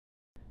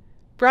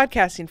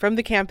Broadcasting from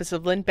the campus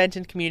of Lynn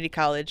Benton Community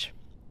College.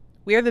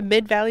 We are the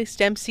Mid-Valley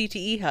STEM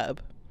CTE Hub.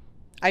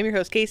 I'm your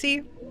host,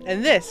 Casey,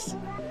 and this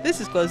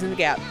is Closing the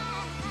Gap.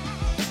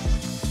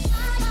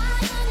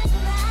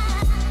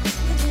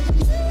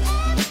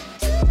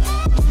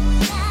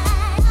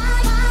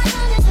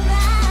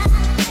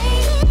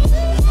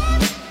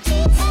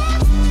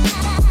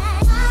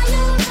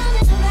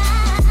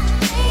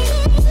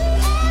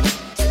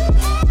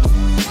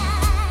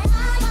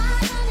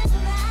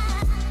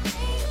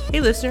 Hey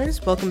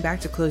listeners, welcome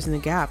back to Closing the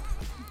Gap.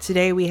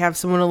 Today we have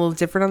someone a little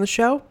different on the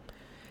show.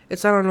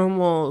 It's not a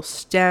normal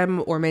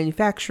STEM or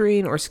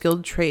manufacturing or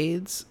skilled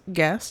trades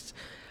guest.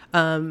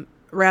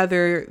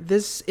 Rather,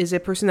 this is a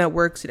person that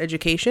works in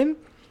education.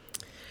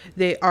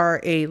 They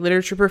are a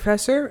literature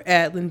professor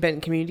at Lynn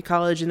Benton Community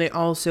College, and they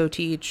also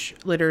teach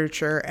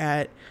literature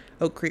at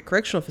Oak Creek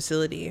Correctional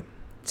Facility.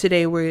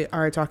 Today we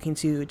are talking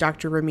to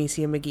Dr.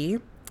 Ramycia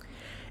McGhee.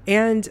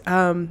 And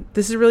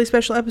this is a really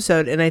special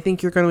episode, and I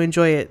think you're going to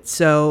enjoy it.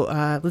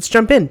 So let's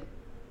jump in.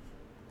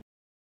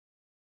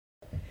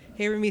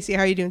 Hey, Ramycia,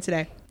 how are you doing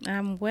today?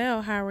 I'm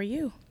well. How are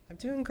you? I'm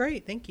doing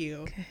great. Thank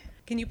you. Okay.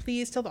 Can you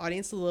please tell the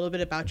audience a little bit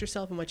about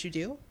yourself and what you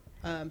do,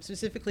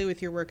 specifically with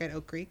your work at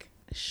Oak Creek?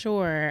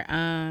 Sure.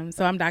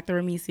 So I'm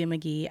Dr. Ramycia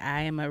McGhee.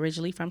 I am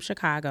originally from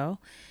Chicago.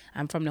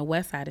 I'm from the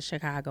west side of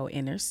Chicago,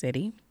 inner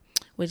city,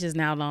 which is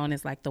now known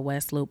as like the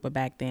West Loop, but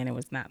back then it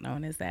was not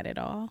known as that at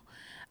all.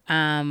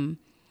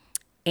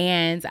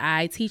 And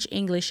I teach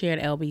English here at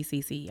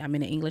LBCC. I'm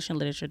in the English and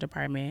Literature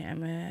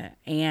department.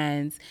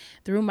 And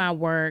through my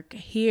work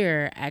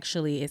here,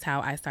 actually, is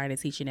how I started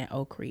teaching at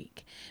Oak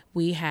Creek.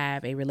 We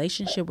have a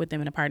relationship with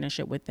them and a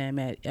partnership with them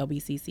at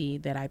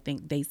LBCC that I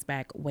think dates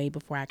back way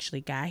before I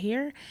actually got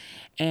here.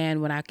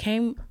 And when I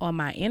came on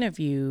my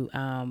interview,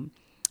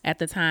 at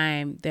the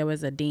time, there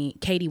was a dean,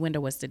 Katie Winder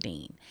was the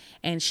dean,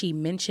 and she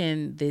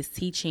mentioned this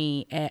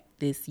teaching at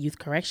this youth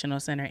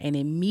correctional center, and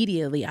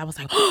immediately I was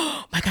like,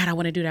 oh my God, I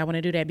want to do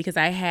that, because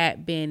I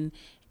had been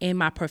in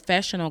my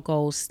professional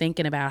goals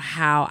thinking about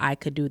how I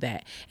could do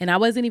that. And I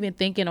wasn't even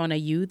thinking on a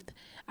youth,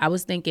 I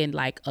was thinking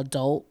like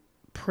adult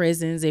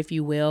prisons, if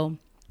you will.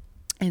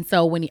 And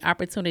so when the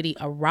opportunity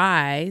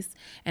arose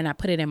and I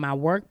put it in my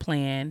work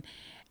plan,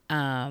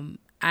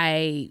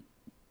 I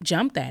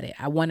jumped at it.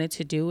 I wanted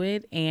to do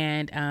it,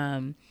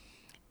 and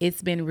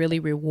it's been really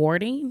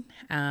rewarding,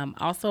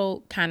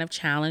 also kind of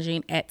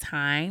challenging at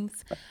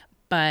times,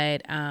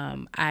 but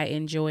I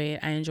enjoy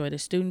it. I enjoy the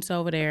students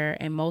over there,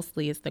 and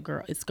mostly it's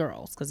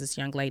girls because it's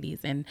young ladies,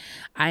 and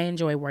I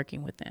enjoy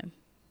working with them.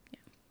 Yeah.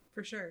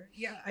 For sure.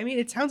 Yeah, I mean,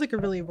 it sounds like a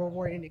really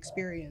rewarding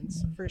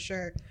experience, for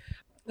sure.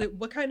 Like,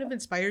 what kind of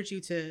inspired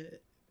you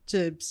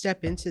to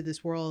step into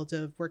this world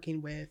of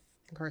working with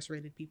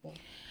incarcerated people?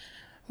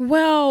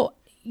 Well,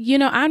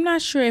 I'm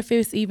not sure if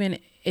it's even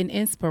an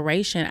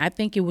inspiration. I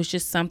think it was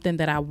just something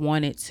that I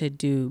wanted to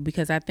do,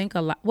 because I think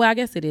I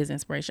guess it is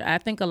inspiration. I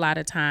think a lot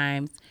of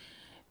times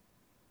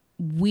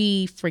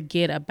we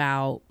forget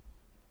about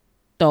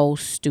those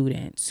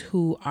students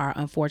who are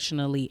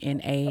unfortunately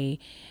in a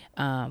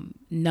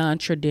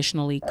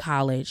non-traditionally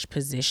college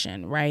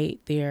position,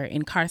 right? They're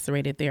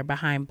incarcerated, they're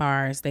behind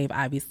bars. They've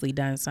obviously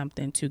done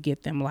something to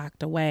get them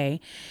locked away.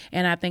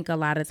 And I think a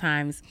lot of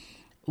times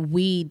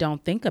we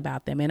don't think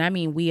about them. And I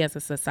mean, we as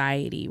a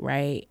society,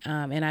 right?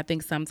 And I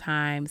think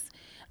sometimes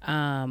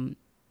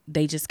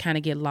they just kind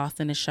of get lost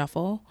in the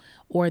shuffle,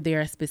 or there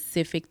are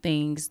specific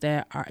things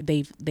that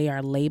they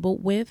are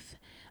labeled with,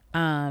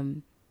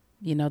 the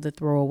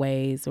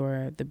throwaways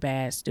or the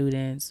bad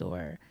students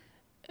or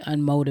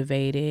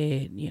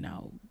unmotivated,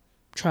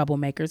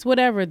 troublemakers,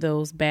 whatever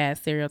those bad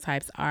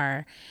stereotypes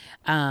are.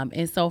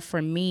 And so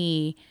for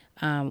me,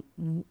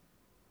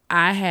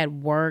 I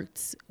had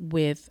worked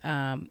with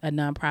a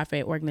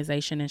nonprofit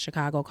organization in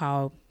Chicago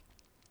called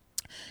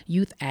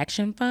Youth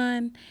Action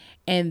Fund,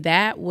 and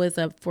that was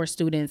for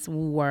students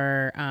who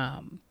were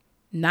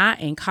not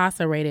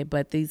incarcerated,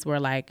 but these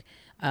were like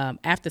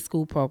after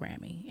school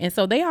programming. And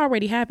so they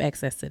already have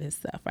access to this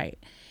stuff, right?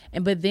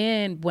 But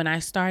then when I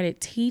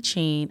started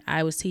teaching,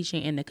 I was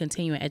teaching in the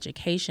continuing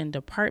education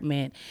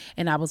department,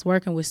 and I was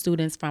working with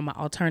students from an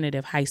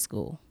alternative high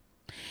school.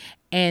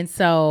 And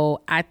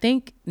so I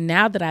think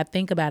now that I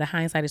think about it,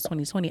 hindsight is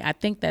 2020, I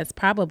think that's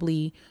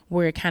probably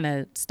where it kind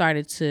of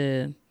started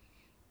to,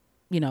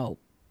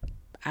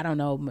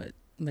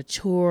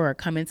 mature or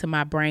come into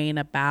my brain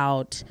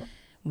about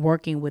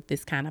working with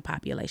this kind of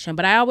population.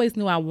 But I always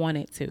knew I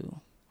wanted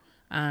to,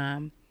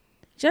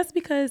 just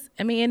because,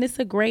 and it's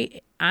a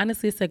great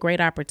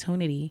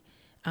opportunity.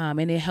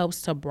 And it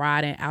helps to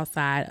broaden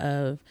outside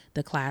of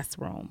the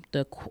classroom,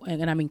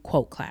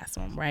 quote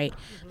classroom, right?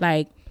 Mm-hmm.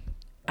 Like,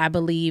 I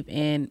believe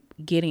in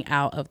getting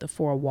out of the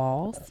four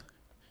walls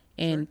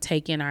and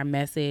taking our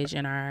message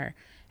and our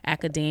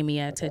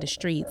academia to the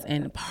streets.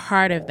 And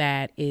part of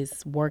that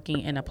is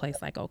working in a place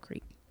like Oak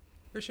Creek.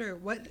 For sure.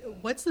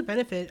 What's the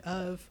benefit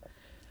of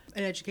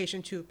an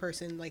education to a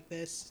person like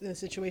this in a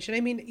situation?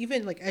 I mean,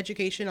 even like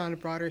education on a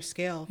broader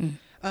scale,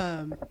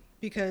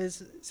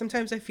 because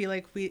sometimes I feel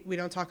like we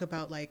don't talk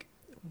about like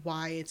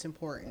why it's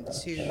important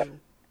to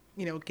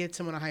get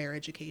someone a higher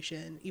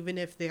education, even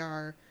if they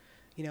are,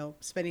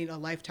 spending a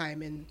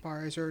lifetime in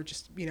bars or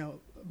just,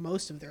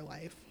 most of their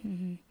life.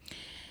 Mm-hmm.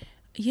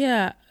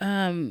 Yeah.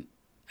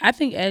 I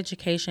think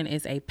education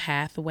is a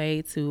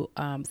pathway to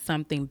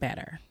something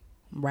better,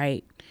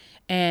 right?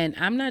 And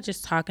I'm not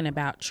just talking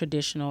about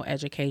traditional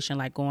education,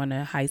 like going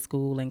to high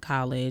school and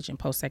college and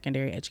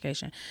post-secondary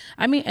education.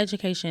 I mean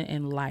education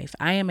in life.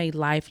 I am a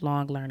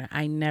lifelong learner.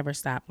 I never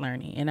stop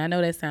learning. And I know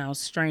that sounds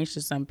strange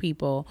to some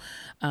people.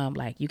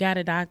 Like, you got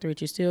a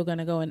doctorate, you're still going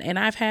to go. And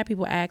I've had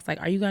people ask,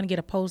 like, are you going to get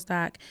a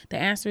postdoc? The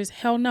answer is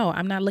hell no.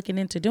 I'm not looking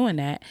into doing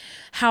that.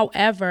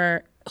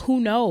 However,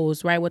 who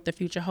knows, right, what the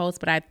future holds.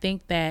 But I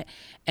think that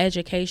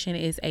education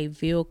is a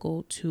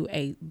vehicle to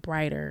a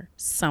brighter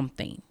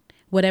something,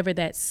 whatever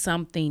that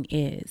something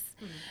is.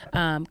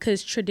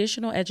 Because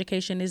traditional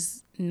education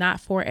is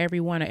not for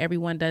everyone, or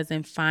everyone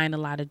doesn't find a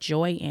lot of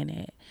joy in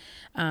it,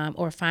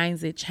 or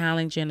finds it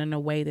challenging in a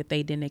way that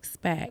they didn't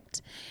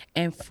expect.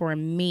 And for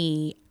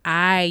me,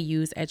 I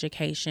use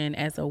education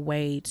as a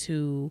way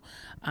to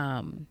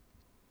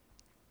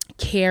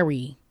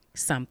carry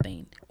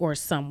something or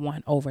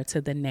someone over to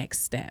the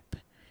next step,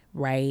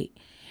 right?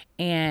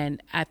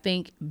 And I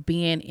think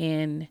being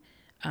in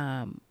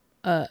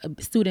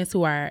students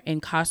who are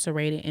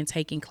incarcerated and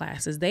taking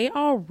classes, they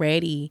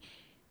already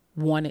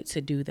wanted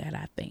to do that,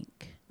 I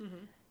think.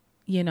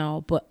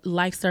 But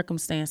life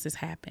circumstances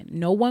happen.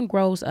 No one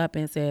grows up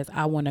and says,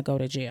 I want to go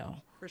to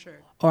jail. For sure.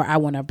 Or I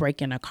want to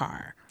break in a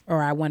car,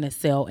 or I want to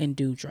sell and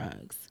do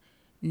drugs.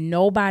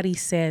 Nobody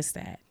says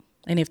that.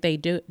 And if they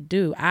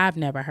do, I've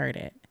never heard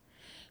it.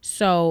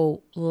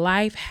 So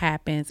life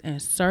happens and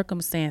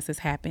circumstances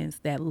happens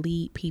that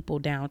lead people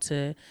down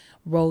to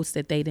roads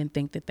that they didn't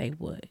think that they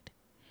would.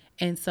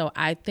 And so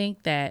I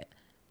think that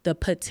the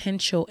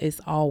potential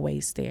is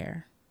always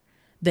there.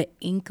 The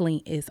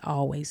inkling is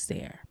always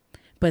there.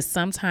 But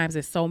sometimes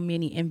there's so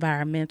many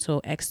environmental,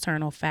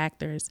 external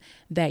factors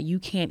that you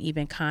can't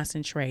even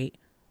concentrate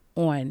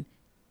on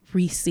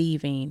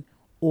receiving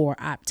or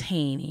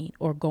obtaining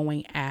or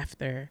going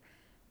after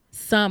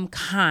some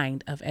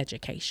kind of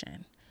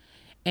education.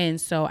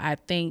 And so I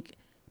think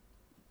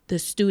the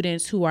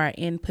students who are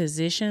in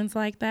positions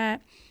like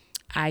that,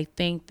 I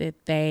think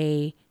that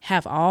they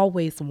have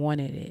always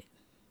wanted it,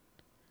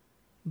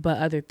 but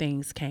other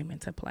things came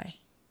into play.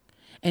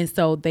 And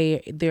so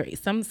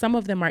some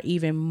of them are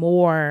even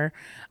more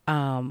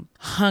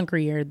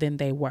hungrier than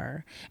they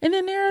were. And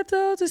then there are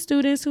those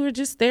students who are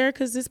just there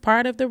because it's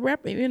part of the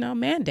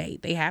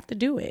mandate. They have to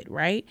do it,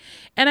 right?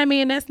 And I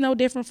mean, that's no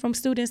different from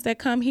students that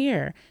come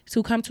here,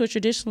 who come to a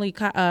traditionally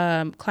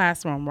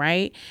classroom,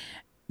 right?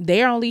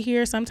 They're only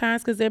here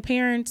sometimes because their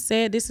parents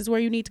said this is where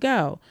you need to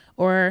go,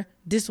 or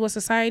this is what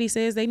society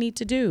says they need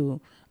to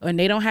do, and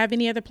they don't have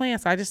any other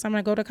plans. So I'm going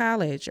to go to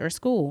college or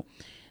school.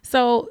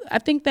 So I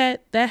think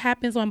that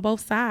happens on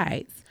both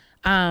sides.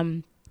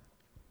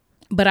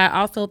 But I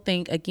also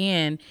think,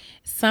 again,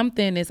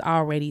 something is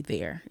already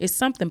there. It's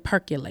something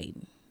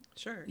percolating.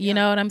 Sure. You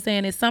know what I'm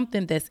saying? It's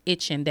something that's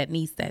itching, that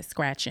needs that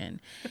scratching.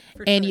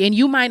 And sure. And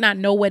you might not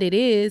know what it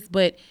is,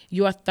 but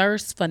your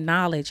thirst for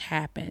knowledge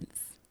happens.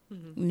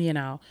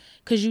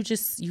 Because you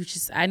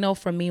just, I know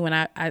for me, when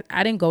I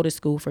didn't go to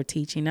school for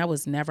teaching, that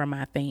was never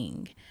my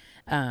thing.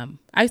 I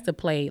used to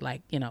play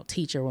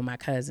teacher with my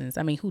cousins.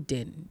 I mean, who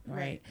didn't,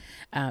 right?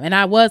 And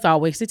I was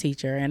always the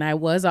teacher, and I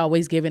was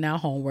always giving out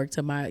homework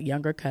to my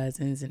younger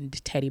cousins and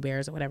teddy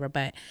bears or whatever.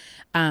 But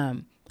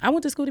I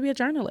went to school to be a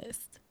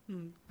journalist,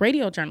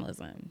 radio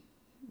journalism,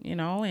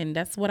 and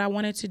that's what I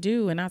wanted to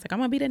do. And I was like, I'm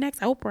going to be the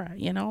next Oprah,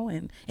 and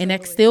totally.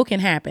 That still can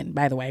happen,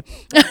 by the way.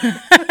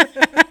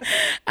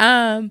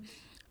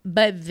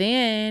 But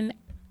then,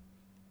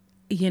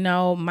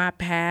 my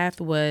path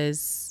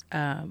was,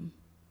 I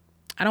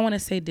don't want to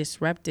say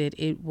disrupted.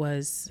 It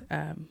was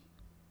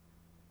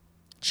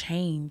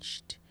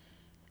changed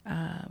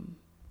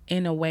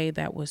in a way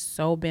that was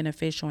so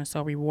beneficial and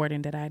so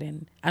rewarding that I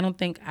don't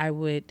think I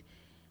would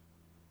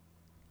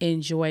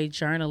enjoy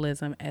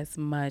journalism as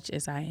much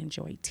as I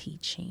enjoy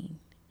teaching.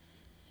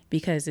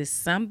 Because it's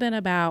something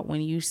about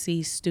when you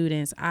see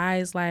students'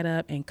 eyes light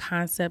up and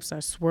concepts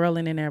are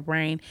swirling in their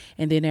brain,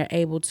 and then they're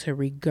able to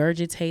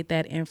regurgitate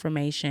that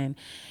information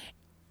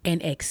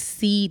and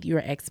exceed your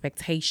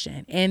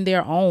expectation and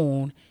their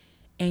own.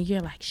 And you're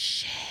like,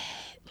 shit,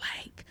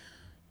 like,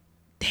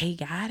 they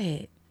got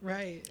it.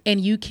 Right. And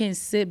you can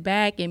sit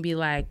back and be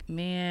like,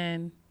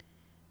 man,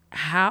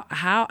 how,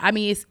 I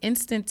mean, it's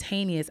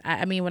instantaneous.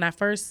 I mean, when I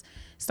first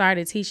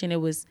started teaching, it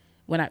was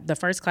the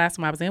first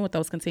classroom I was in with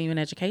those continuing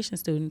education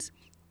students.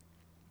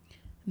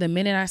 The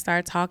minute I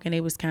started talking,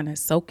 they was kind of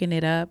soaking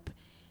it up.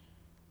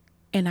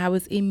 And I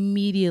was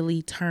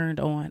immediately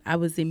turned on. I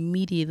was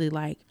immediately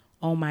like,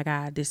 oh my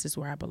God, this is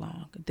where I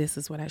belong. This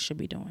is what I should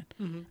be doing.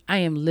 Mm-hmm. I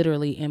am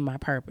literally in my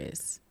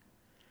purpose.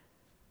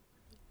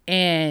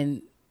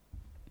 And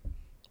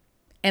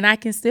I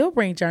can still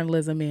bring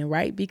journalism in,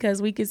 right? Because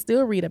we can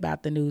still read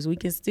about the news. We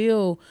can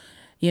still,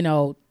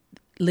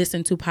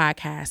 listen to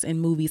podcasts and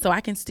movies. So I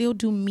can still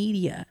do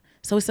media.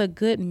 So it's a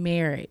good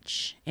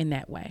marriage in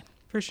that way.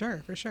 For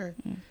sure.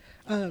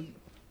 Mm.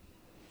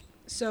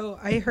 So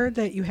I heard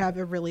that you have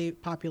a really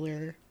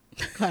popular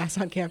class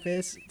on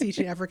campus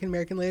teaching African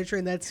American literature,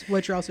 and that's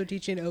what you're also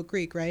teaching at Oak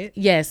Creek, right?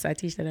 Yes, I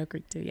teach at Oak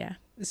Creek too. Yeah.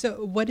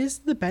 So what is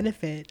the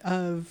benefit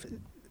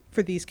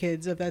for these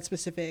kids of that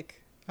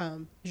specific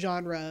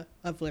genre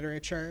of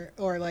literature,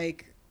 or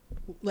like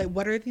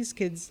what are these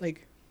kids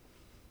like?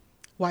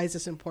 Why is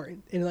this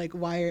important? And like,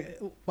 why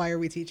are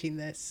we teaching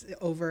this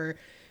over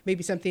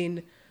maybe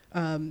something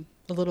a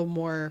little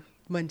more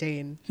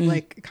mundane,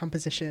 like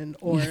composition,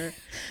 or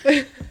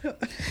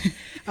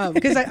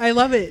because I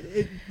love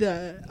it.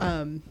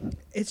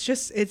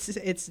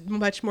 It's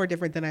much more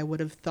different than I would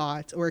have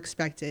thought or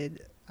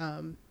expected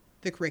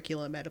the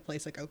curriculum at a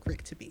place like Oak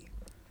Creek to be.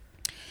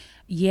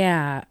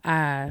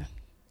 Yeah.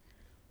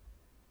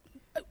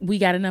 We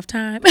got enough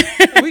time.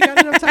 We got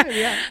enough time.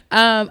 Yeah.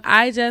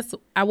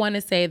 I want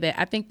to say that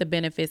I think the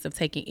benefits of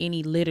taking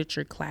any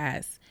literature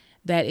class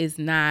that is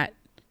not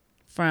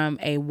from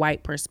a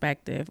white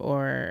perspective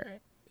or,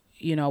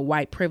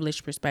 white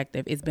privilege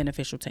perspective is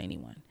beneficial to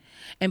anyone.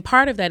 And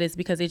part of that is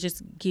because it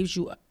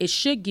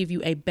should give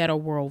you a better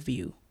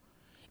worldview.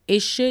 It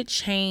should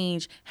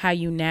change how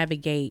you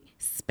navigate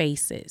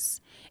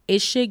spaces.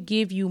 It should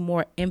give you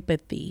more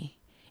empathy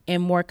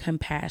and more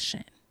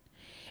compassion.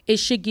 It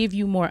should give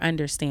you more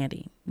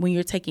understanding when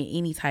you're taking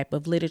any type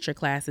of literature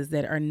classes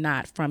that are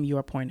not from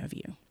your point of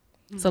view.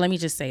 Mm-hmm. So let me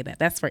just say that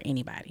that's for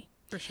anybody.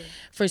 For sure.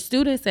 For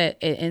students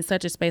in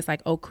such a space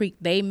like Oak Creek,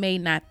 they may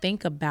not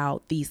think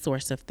about these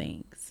sorts of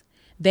things.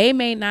 They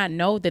may not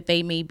know that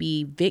they may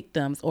be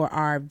victims or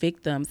are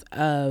victims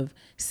of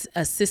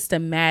a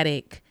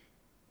systematic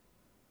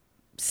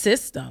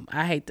system.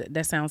 I hate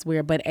that sounds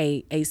weird, but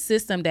a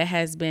system that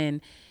has been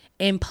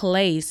in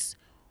place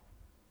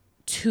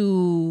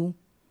to,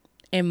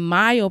 in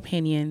my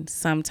opinion,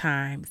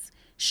 sometimes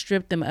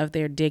strip them of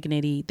their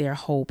dignity, their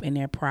hope, and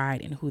their pride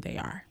in who they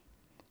are.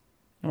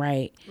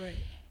 Right? Right.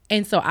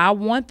 And so I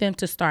want them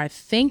to start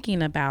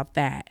thinking about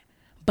that,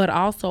 but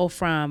also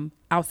from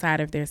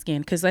outside of their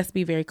skin. Because let's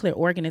be very clear,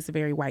 Oregon is a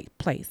very white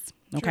place.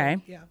 Okay?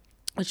 True. Yeah.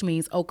 Which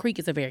means Oak Creek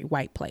is a very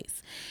white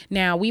place.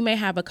 Now, we may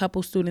have a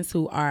couple students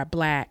who are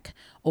Black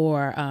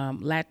or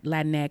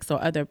Latinx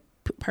or other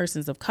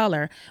persons of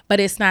color, but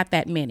it's not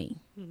that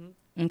many.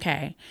 Mm-hmm.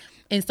 Okay?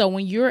 And so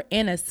when you're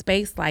in a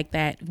space like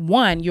that,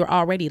 one, you're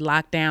already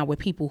locked down with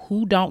people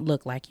who don't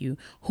look like you,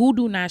 who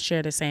do not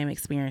share the same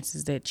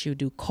experiences that you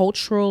do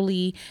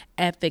culturally,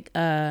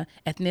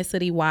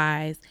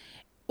 ethnicity-wise,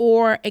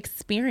 or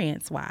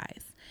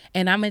experience-wise.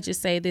 And I'm going to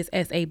just say this,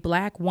 as a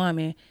Black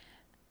woman,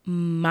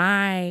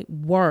 my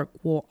work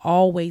will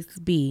always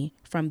be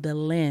from the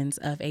lens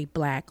of a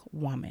Black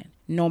woman,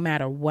 no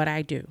matter what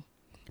I do,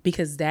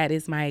 because that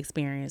is my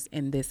experience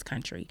in this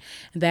country.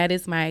 That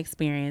is my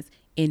experience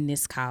in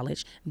this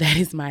college. That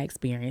is my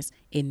experience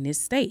in this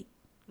state.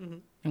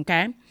 Mm-hmm.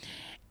 Okay.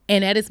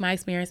 And that is my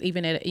experience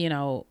even at,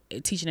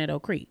 teaching at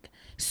Oak Creek.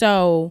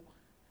 So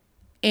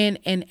in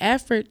an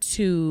effort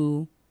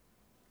to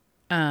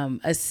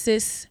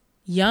assist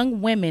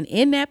young women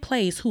in that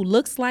place who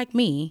looks like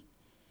me,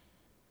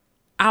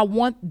 I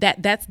want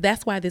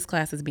that's why this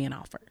class is being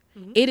offered.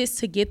 Mm-hmm. It is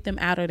to get them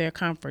out of their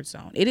comfort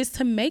zone. It is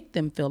to make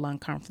them feel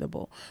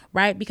uncomfortable,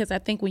 right? Because I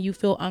think when you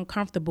feel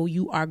uncomfortable,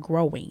 you are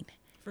growing.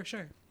 For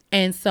sure.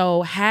 And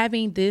so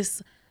having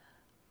this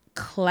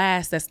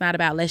class that's not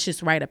about let's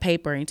just write a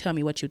paper and tell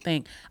me what you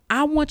think.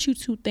 I want you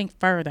to think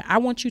further. I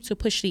want you to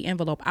push the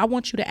envelope. I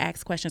want you to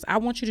ask questions. I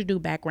want you to do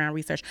background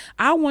research.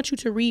 I want you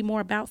to read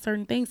more about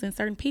certain things and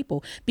certain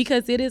people,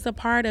 because it is a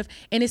part of,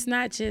 and it's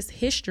not just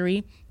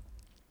history.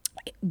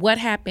 What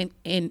happened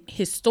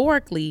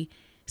historically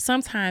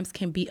sometimes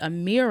can be a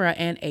mirror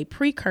and a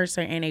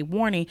precursor and a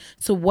warning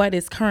to what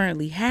is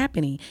currently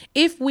happening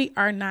if we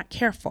are not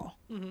careful.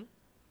 Mm-hmm.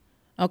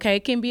 Okay,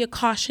 it can be a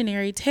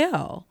cautionary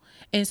tale.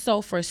 And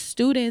so for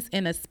students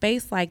in a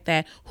space like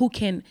that who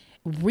can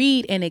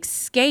read and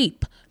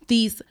escape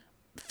these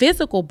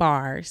physical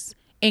bars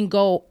and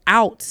go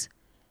out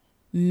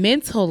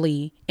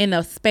mentally in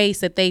a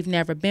space that they've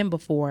never been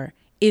before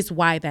is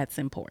why that's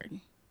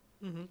important.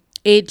 Mm-hmm.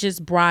 It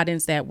just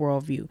broadens that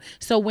worldview.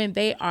 So when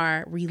they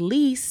are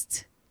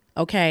released,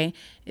 okay,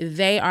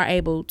 they are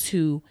able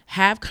to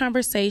have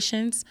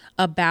conversations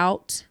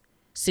about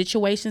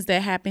situations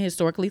that happen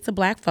historically to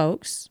Black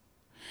folks.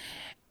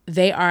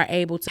 They are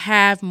able to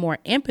have more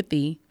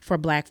empathy for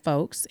Black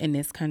folks in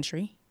this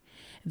country.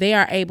 They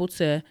are able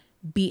to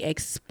be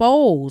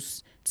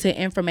exposed to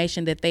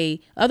information that they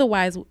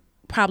otherwise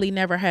probably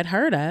never had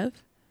heard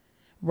of,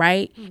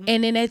 right? Mm-hmm.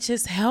 And then it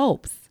just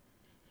helps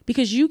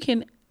because you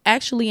can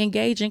actually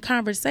engage in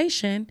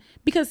conversation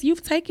because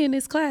you've taken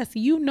this class,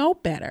 you know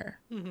better.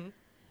 Mm-hmm.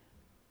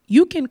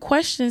 You can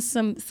question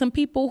some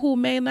people who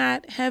may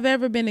not have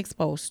ever been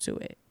exposed to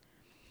it.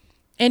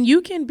 And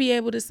you can be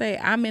able to say,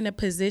 I'm in a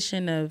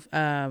position of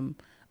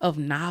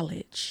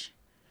knowledge.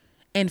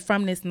 And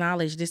from this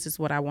knowledge, this is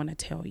what I want to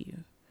tell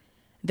you.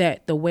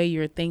 That the way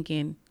you're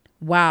thinking,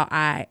 while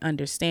I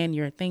understand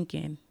your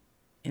thinking,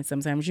 and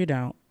sometimes you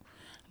don't,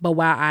 but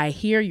while I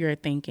hear your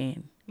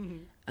thinking,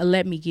 mm-hmm.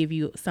 Let me give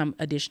you some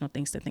additional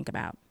things to think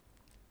about.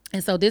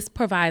 And so this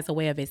provides a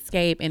way of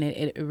escape, and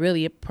it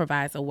really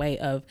provides a way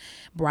of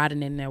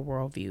broadening their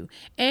worldview,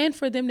 and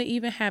for them to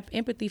even have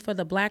empathy for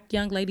the Black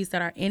young ladies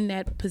that are in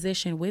that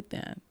position with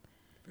them.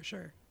 For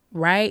sure.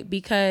 Right?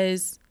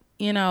 Because,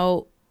 you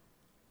know,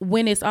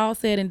 when it's all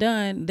said and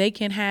done, they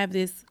can have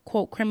this,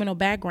 quote, criminal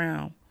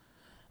background.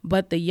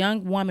 But the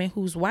young woman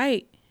who's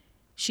white,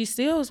 she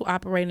still is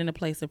operating in a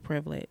place of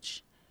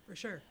privilege. For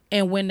sure.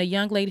 And when the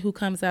young lady who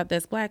comes out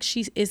that's Black,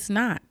 it's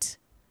not.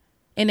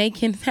 And they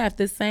can have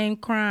the same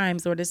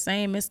crimes or the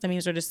same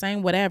misdemeanors or the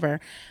same whatever.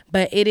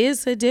 But it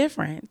is a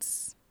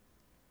difference.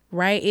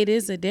 Right? It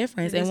is a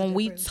difference. And when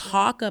we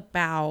talk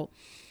about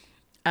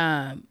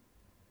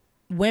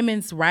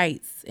women's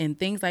rights and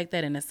things like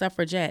that, and the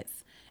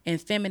suffragettes and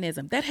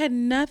feminism, that had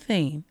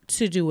nothing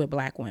to do with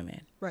Black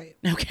women. Right.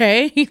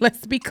 Okay?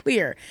 Let's be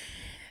clear.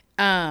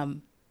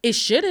 It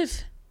should have,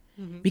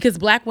 because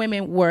Black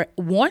women were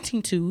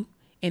wanting to,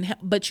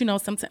 but you know,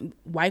 sometimes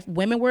white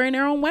women were in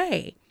their own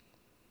way.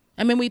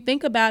 I mean, we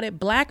think about it,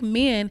 Black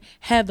men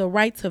had the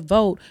right to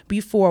vote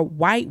before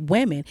white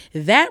women.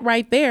 That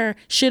right there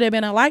should have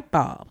been a light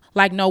bulb.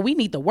 Like, no, we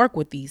need to work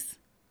with these.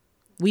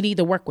 We need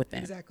to work with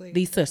them. Exactly.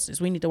 These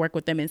sisters, we need to work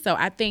with them. And so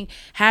I think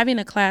having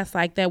a class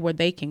like that where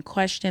they can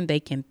question, they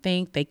can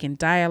think, they can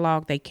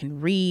dialogue, they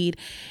can read,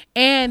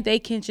 and they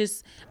can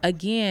just,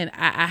 again,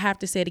 I have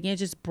to say it again,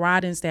 just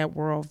broadens that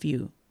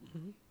worldview.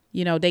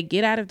 You know, they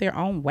get out of their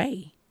own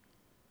way.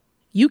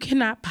 You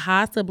cannot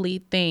possibly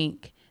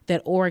think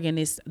that Oregon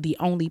is the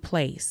only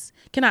place.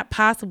 Cannot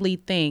possibly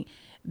think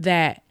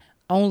that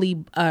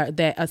only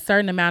that a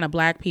certain amount of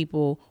Black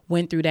people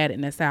went through that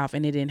in the South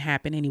and it didn't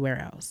happen anywhere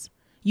else.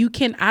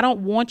 I don't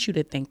want you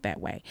to think that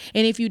way.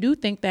 And if you do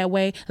think that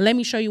way, let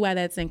me show you why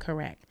that's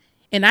incorrect.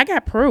 And I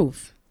got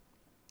proof.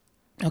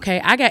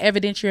 Okay, I got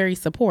evidentiary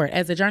support.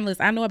 As a journalist,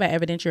 I know about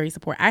evidentiary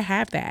support. I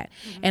have that.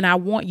 And I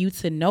want you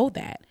to know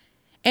that.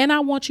 And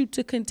I want you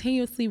to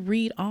continuously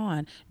read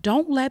on.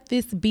 Don't let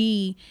this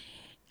be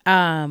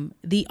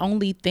the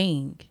only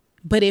thing.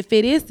 But if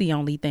it is the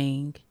only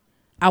thing,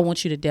 I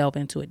want you to delve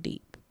into it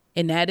deep.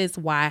 And that is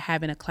why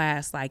having a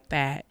class like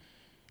that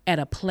at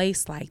a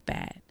place like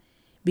that,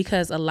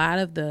 because a lot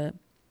of the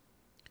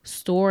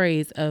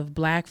stories of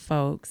Black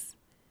folks,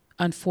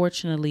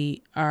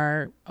 unfortunately,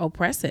 are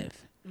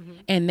oppressive.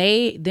 And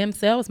they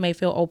themselves may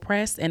feel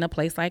oppressed in a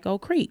place like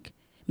Oak Creek.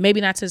 Maybe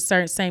not to a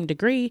certain same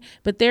degree,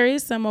 but there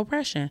is some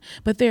oppression.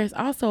 But there's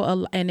also,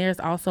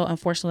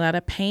 unfortunately, a lot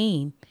of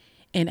pain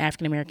in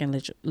African-American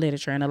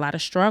literature and a lot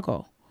of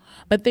struggle.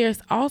 But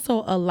there's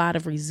also a lot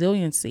of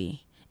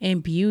resiliency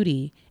and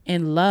beauty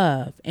and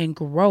love and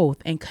growth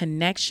and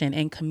connection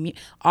and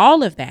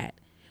all of that,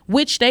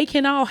 which they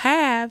can all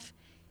have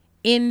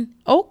in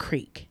Oak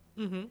Creek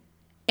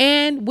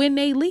and when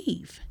they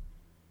leave.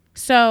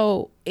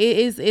 So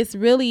it's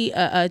really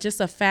just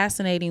a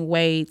fascinating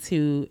way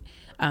to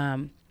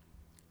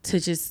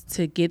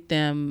get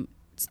them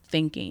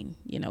thinking,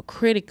 you know,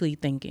 critically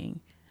thinking.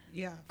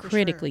 Yeah.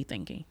 Critically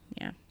thinking.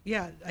 Yeah.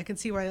 Yeah. I can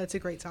see why that's a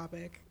great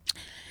topic.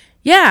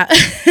 Yeah.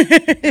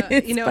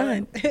 You know,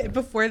 fun.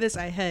 Before this,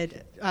 I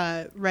had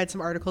read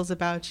some articles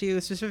about you,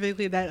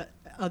 specifically that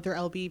other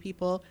LB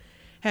people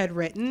had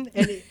written,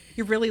 and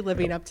you're really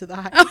living up to the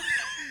hype.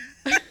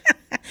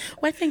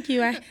 Well, thank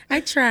you.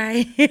 I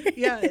try.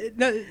 Yeah,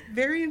 no,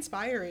 very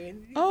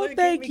inspiring. Oh,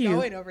 thank you.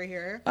 Going over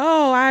here.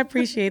 Oh, I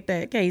appreciate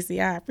that,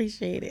 Casey. I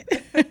appreciate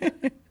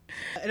it.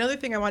 Another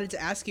thing I wanted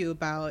to ask you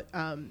about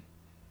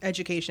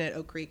education at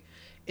Oak Creek,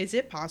 is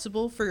it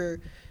possible for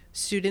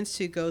students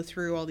to go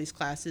through all these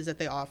classes that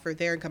they offer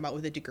there and come out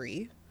with a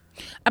degree?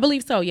 I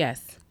believe so.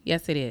 Yes,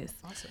 it is.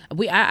 Awesome.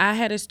 I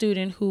had a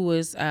student who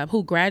was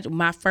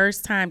my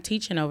first time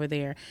teaching over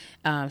there.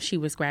 She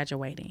was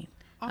graduating.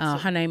 Awesome.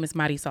 Her name is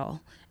Marisol,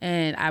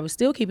 and I was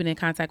still keeping in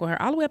contact with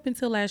her all the way up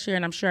until last year,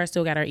 and I'm sure I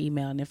still got her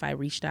email, and if I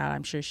reached out,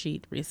 I'm sure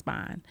she'd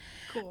respond.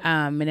 Cool.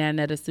 And then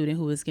another student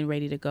who was getting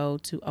ready to go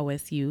to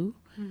OSU.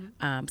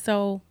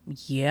 So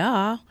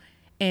yeah,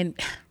 and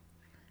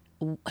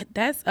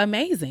that's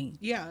amazing.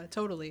 Yeah,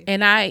 totally.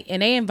 And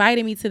they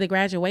invited me to the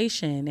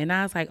graduation, and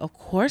I was like, of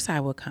course I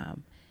would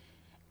come.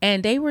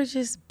 And they were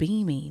just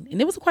beaming. And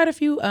there was quite a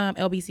few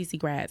LBCC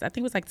grads. I think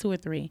it was like 2 or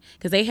 3,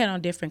 because they had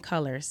on different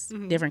colors,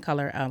 different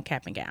color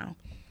cap and gown.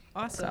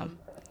 Awesome.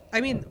 So.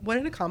 I mean, what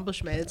an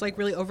accomplishment. It's like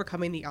really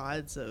overcoming the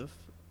odds of,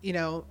 you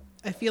know,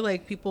 I feel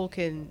like people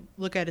can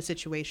look at a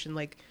situation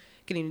like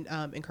getting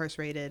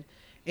incarcerated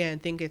and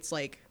think it's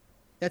like,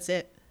 that's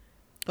it.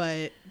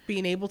 But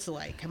being able to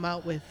like come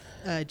out with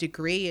a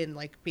degree and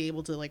like be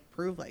able to like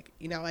prove like,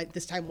 you know,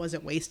 this time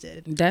wasn't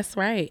wasted. That's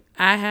right.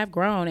 I have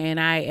grown and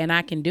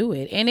I can do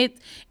it. And it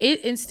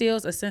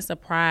instills a sense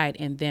of pride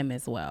in them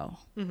as well.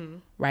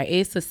 Right.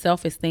 It's a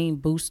self-esteem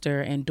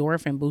booster,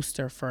 endorphin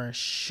booster for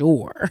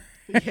sure.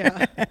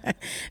 Yeah.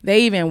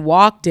 They even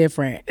walk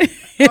different.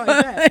 Oh,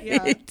 I bet.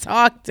 Yeah.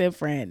 Talk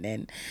different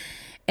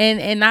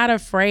and not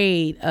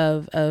afraid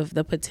of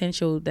the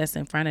potential that's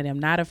in front of them,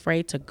 not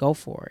afraid to go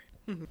for it.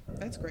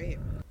 That's great.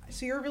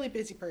 So you're a really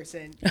busy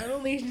person. Not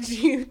only do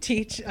you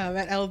teach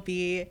at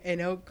LB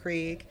in Oak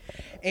Creek,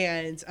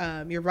 and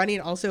you're running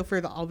also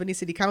for the Albany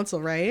City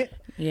Council, right?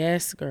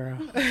 Yes, girl.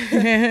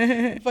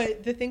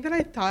 But the thing that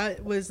I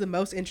thought was the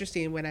most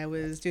interesting when I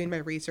was doing my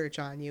research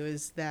on you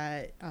is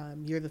that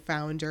you're the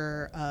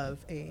founder of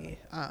a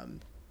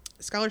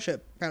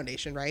scholarship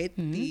foundation, right?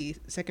 Mm-hmm. The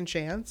Second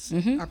Chance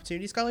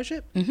Opportunity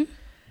Scholarship. Mm-hmm.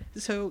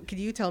 So could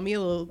you tell me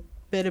a little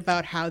bit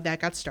about how that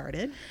got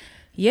started?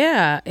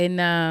 Yeah,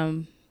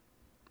 and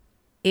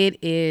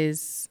it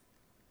is.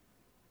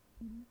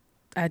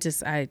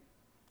 I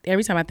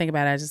every time I think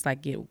about it, I just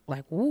like get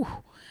like woo.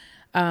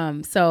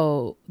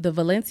 So the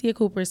Valencia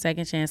Cooper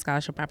Second Chance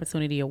Scholarship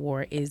Opportunity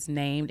Award is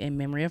named in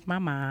memory of my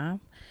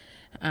mom.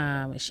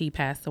 She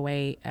passed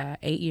away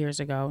 8 years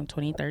ago in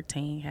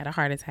 2013. Had a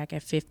heart attack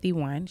at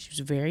 51. She was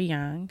very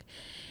young,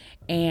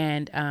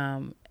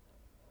 and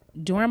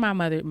during my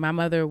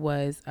mother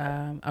was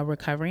a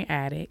recovering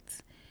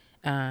addict,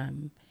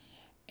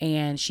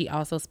 and she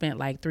also spent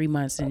like 3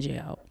 months in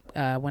jail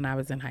when I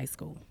was in high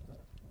school.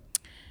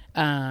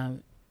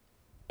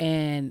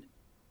 And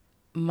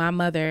my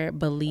mother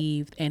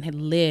believed and had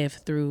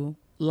lived through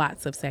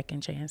lots of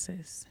second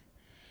chances.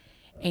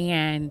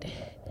 And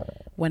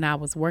when I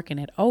was working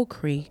at Oak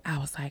Creek, I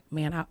was like,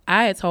 man,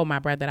 I had told my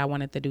brother that I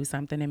wanted to do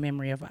something in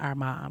memory of our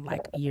mom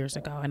like years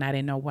ago, and I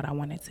didn't know what I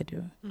wanted to do.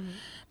 Mm-hmm.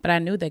 But I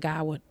knew that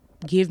God would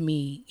give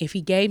me, if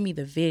he gave me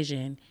the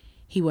vision,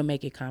 he would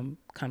make it come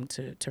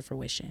to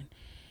fruition.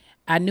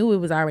 I knew it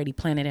was already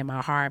planted in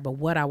my heart, but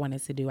what I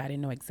wanted to do, I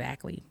didn't know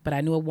exactly. But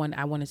I knew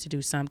I wanted to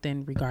do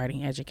something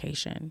regarding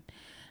education,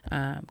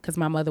 because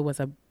my mother was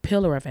a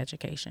pillar of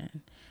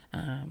education.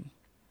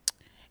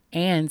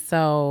 And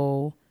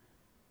so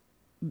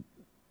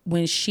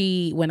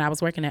when I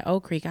was working at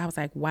Oak Creek, I was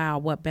like, wow,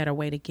 what better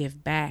way to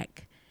give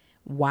back?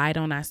 Why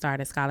don't I start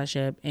a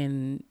scholarship?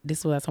 And this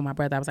is what I told my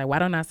brother. I was like, why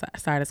don't I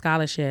start a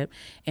scholarship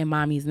in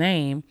mommy's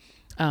name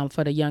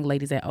for the young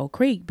ladies at Oak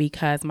Creek?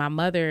 Because my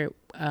mother,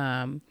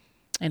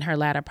 in her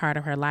latter part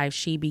of her life,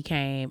 she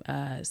became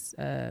a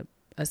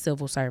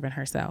civil servant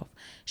herself.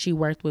 She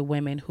worked with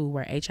women who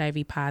were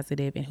HIV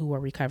positive and who were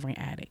recovering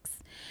addicts.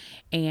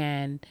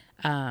 And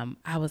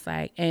I was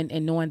like,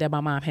 and knowing that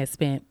my mom had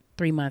spent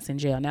 3 months in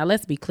jail. Now,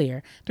 let's be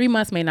clear. 3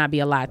 months may not be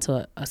a lot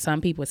to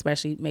some people,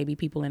 especially maybe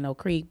people in Oak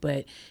Creek,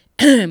 but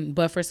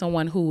but for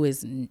someone who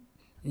has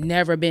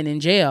never been in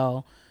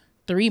jail,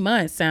 3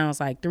 months sounds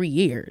like 3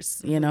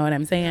 years. You know what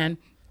I'm saying?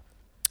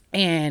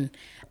 And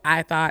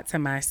I thought to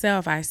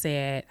myself, I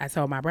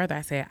told my brother,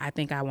 I said, I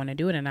think I want to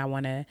do it, and I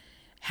want to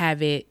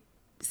have it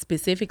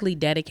specifically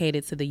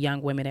dedicated to the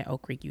young women at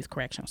Oak Creek Youth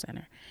Correctional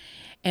Center.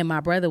 And my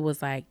brother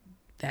was like,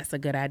 that's a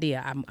good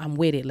idea. I'm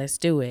with it. Let's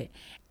do it.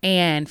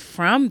 And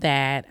from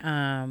that,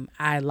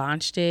 I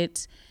launched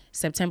it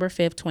September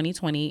 5th,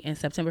 2020. And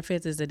September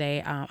 5th is the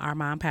day our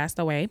mom passed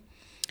away.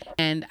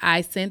 And I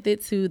sent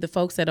it to the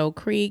folks at Oak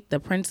Creek, the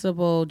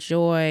principal,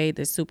 Joy,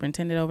 the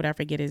superintendent over there, I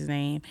forget his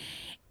name.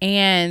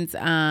 And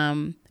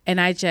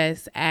I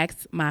just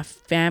asked my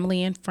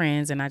family and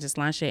friends, and I just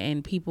launched it,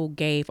 and people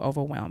gave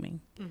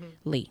overwhelmingly.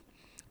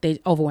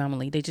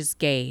 They just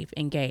gave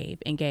and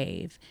gave and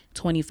gave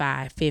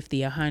 25,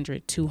 50,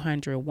 100,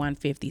 200,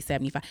 150,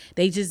 75.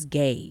 They just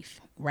gave,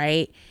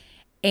 right?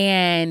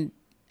 And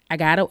I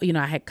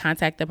had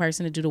contacted the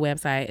person to do the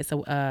website. It's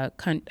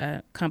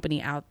a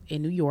company out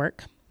in New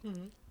York,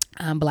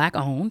 Black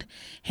owned,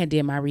 had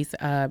did my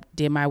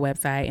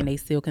website, and they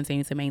still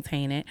continue to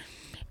maintain it.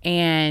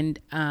 And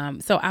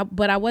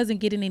but I wasn't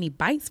getting any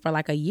bites for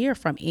like a year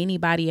from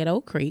anybody at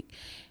Oak Creek.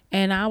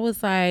 And I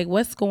was like,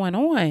 what's going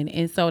on?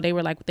 And so they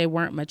were like, they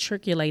weren't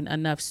matriculating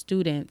enough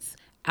students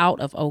out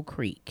of Oak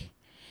Creek.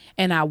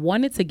 And I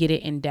wanted to get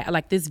it endowed,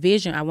 like this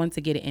vision, I wanted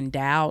to get it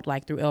endowed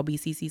like through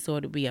LBCC, so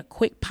it would be a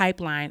quick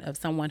pipeline of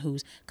someone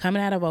who's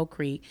coming out of Oak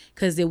Creek,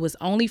 because it was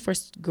only for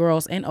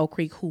girls in Oak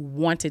Creek who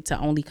wanted to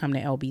only come to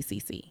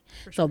LBCC.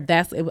 So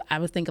I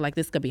was thinking like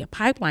this could be a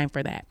pipeline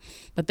for that.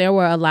 But there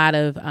were a lot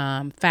of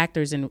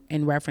factors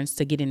in reference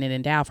to getting it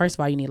endowed. First of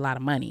all, you need a lot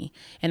of money,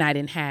 and I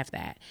didn't have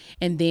that.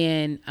 And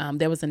then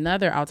there was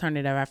another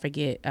alternative, I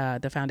forget,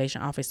 the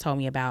foundation office told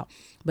me about,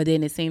 but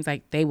then it seems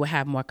like they would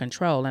have more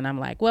control. And I'm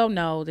like, well,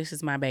 no, this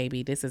is my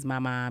baby. This is my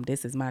mom.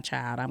 This is my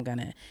child. I'm going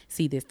to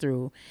see this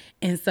through.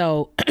 And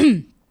so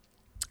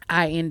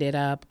I ended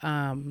up,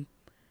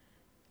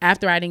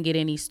 after I didn't get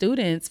any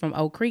students from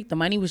Oak Creek, the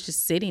money was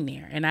just sitting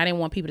there. And I didn't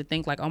want people to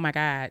think like, oh my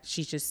God,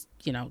 she's just,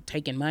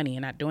 taking money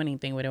and not doing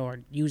anything with it or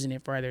using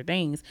it for other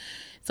things.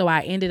 So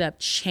I ended up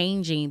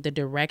changing the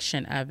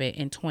direction of it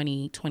in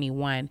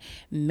 2021,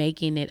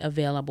 making it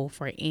available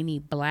for any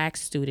Black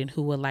student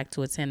who would like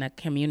to attend a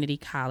community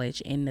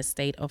college in the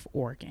state of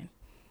Oregon.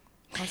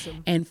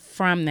 Awesome. And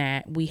from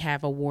that, we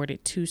have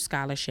awarded 2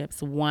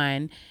 scholarships.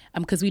 One,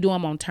 because we do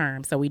them on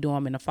term. So we do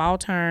them in the fall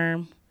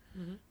term,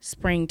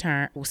 spring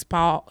term,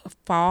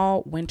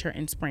 fall, winter,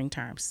 and spring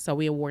terms. So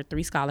we award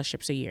 3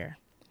 scholarships a year.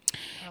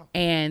 Wow.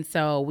 And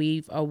so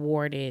we've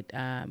awarded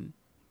a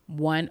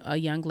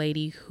young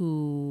lady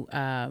who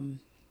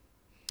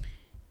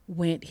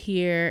went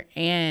here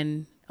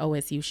and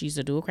OSU. She's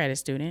a dual credit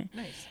student.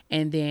 Nice.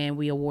 And then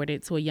we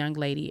awarded to a young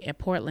lady at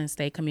Portland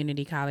State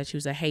Community College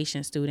who's a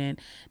Haitian student,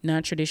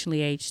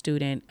 non-traditionally aged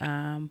student.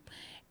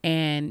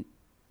 And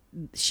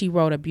she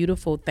wrote a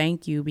beautiful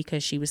thank you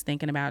because she was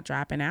thinking about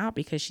dropping out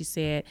because she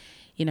said,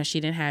 you know,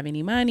 she didn't have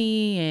any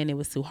money and it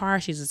was too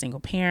hard. She's a single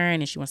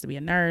parent and she wants to be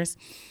a nurse.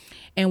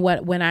 And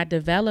when I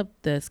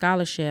developed the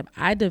scholarship,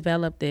 I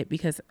developed it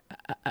because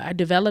I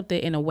developed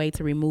it in a way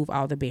to remove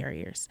all the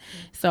barriers.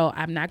 So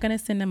I'm not going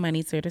to send the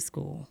money to the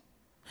school.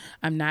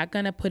 I'm not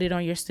going to put it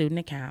on your student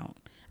account.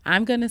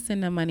 I'm going to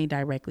send the money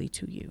directly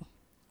to you.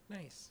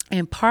 Nice.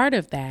 And part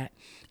of that,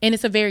 and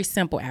it's a very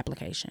simple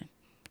application,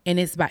 and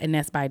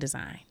that's by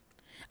design.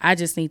 I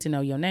just need to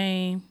know your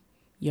name,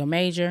 your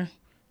major,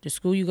 the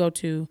school you go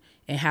to,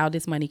 and how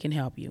this money can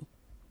help you.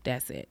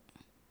 That's it.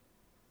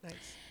 Nice.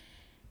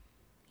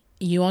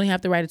 You only have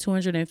to write a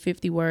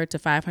 250 word to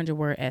 500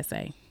 word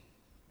essay.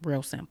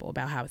 Real simple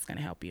about how it's going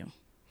to help you.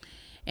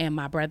 And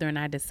my brother and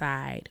I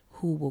decide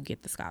who will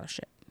get the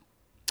scholarship.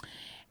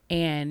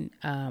 And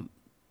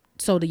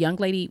so the young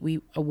lady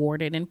we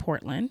awarded in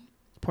Portland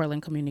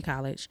Community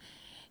College,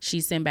 she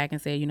sent back and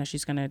said, you know,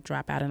 she's going to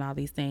drop out and all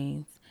these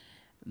things.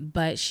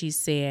 But she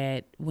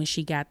said when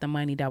she got the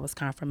money, that was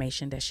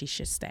confirmation that she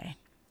should stay.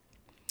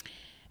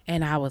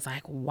 And I was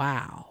like,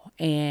 wow.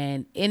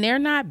 And they're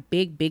not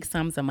big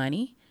sums of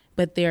money,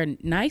 but they're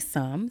nice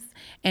sums.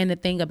 And the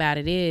thing about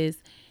it is,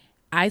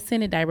 I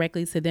sent it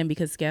directly to them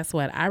because guess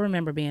what? I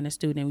remember being a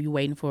student, you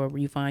waiting for a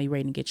refund, you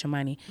waiting to get your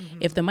money. Mm-hmm.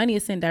 If the money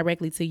is sent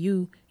directly to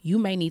you, you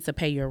may need to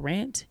pay your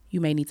rent.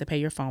 You may need to pay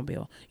your phone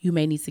bill. You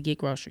may need to get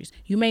groceries.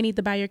 You may need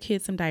to buy your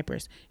kids some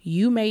diapers.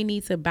 You may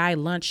need to buy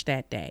lunch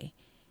that day.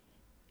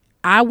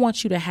 I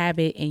want you to have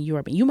it in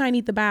your, you might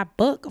need to buy a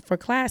book for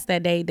class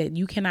that day that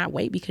you cannot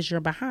wait because you're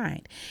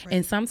behind. Right.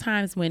 And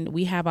sometimes when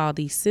we have all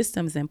these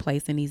systems in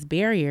place and these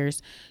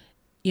barriers,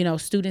 you know,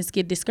 students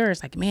get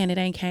discouraged, like, man, it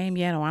ain't came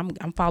yet, or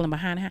I'm falling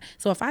behind.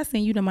 So if I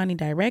send you the money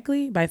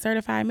directly by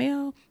certified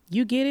mail,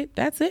 you get it,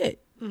 that's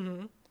it.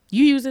 Mm-hmm.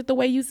 You use it the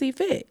way you see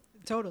fit.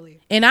 Totally.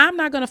 And I'm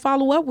not going to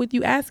follow up with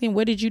you asking,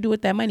 what did you do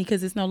with that money?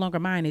 Because it's no longer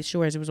mine. It's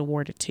yours. It was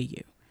awarded to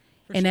you.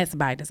 For and sure. That's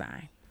by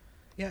design.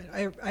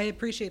 Yeah, I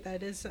appreciate that.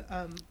 It is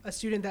a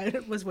student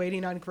that was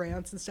waiting on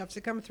grants and stuff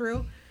to come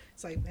through.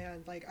 It's like,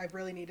 man, like I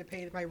really need to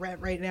pay my rent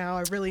right now.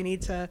 I really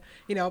need to,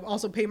 you know,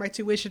 also pay my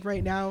tuition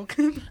right now.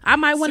 I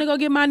might want to go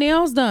get my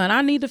nails done.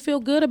 I need to feel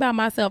good about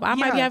myself. I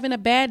might be having a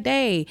bad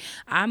day.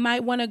 I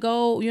might want to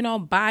go, you know,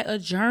 buy a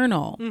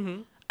journal.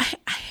 Mm-hmm.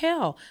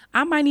 Hell,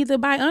 I might need to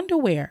buy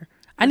underwear.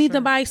 I need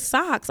to buy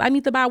socks. I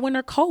need to buy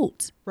winter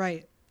coats.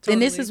 Right. Totally.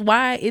 And this is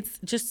why it's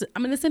just,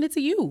 I'm going to send it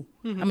to you.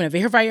 Mm-hmm. I'm going to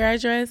verify your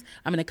address.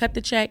 I'm going to cut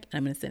the check and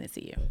I'm going to send it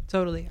to you.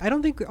 Totally. I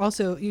don't think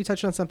also you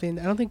touched on something.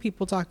 I don't think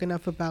people talk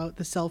enough about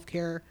the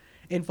self-care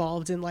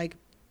involved in like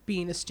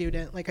being a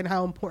student, like and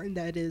how important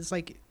that is,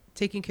 like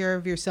taking care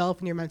of yourself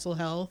and your mental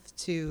health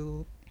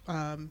to,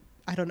 I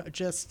don't know,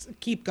 just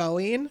keep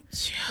going.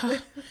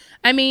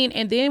 I mean,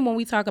 and then when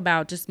we talk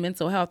about just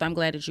mental health, I'm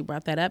glad that you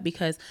brought that up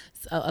because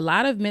a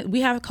lot of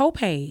we have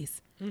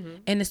co-pays. Mm-hmm.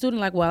 And the student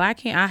like, well, I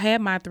had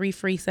my 3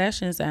 free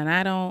sessions and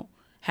I don't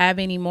have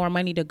any more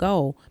money to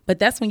go. But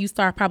that's when you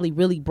start probably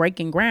really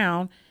breaking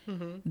ground.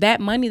 Mm-hmm.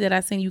 That money that I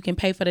send you can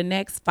pay for the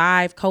next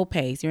 5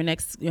 co-pays, your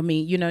next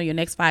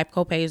 5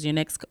 co-pays, your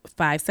next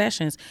 5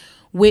 sessions,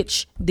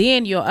 which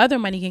then your other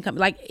money can come.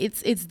 Like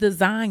it's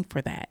designed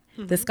for that.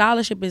 Mm-hmm. The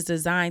scholarship is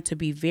designed to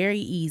be very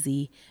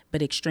easy,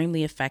 but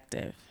extremely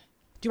effective.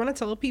 Do you want to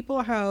tell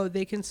people how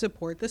they can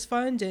support this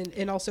fund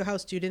and also how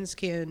students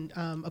can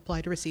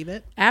apply to receive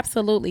it?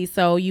 Absolutely.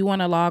 So you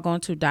want to log on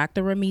to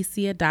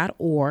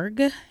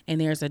drramycia.org and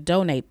there's a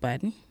donate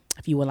button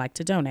if you would like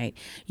to donate.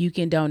 You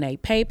can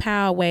donate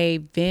PayPal,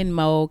 Wave,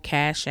 Venmo,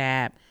 Cash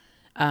App.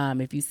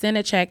 If you send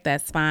a check,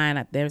 that's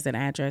fine. There's an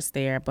address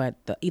there,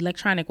 but the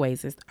electronic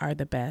ways are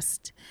the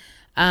best.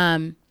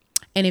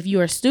 And if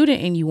you're a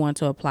student and you want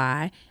to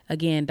apply,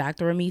 again,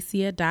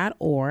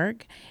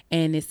 drramycia.org,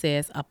 and it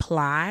says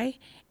apply,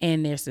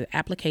 and there's an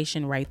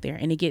application right there,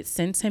 and it gets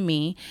sent to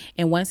me.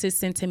 And once it's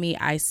sent to me,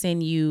 I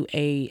send you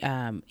a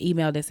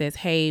email that says,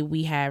 hey,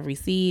 we have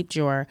received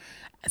your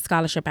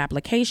scholarship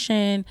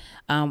application.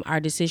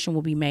 Our decision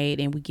will be made,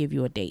 and we give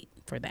you a date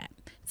for that.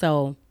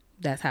 So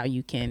that's how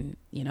you can,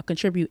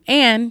 contribute.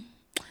 And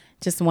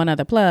just one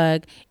other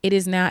plug, it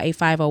is now a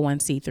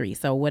 501c3.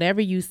 So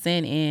whatever you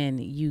send in,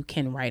 you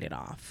can write it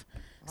off.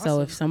 Awesome. So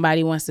if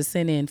somebody wants to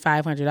send in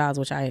 $500,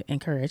 which I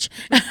encourage,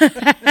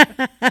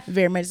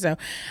 very much so,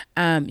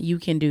 you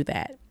can do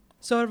that.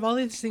 So out of all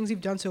these things you've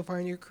done so far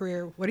in your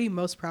career, what are you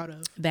most proud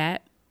of?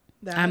 That?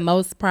 I'm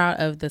most proud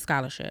of the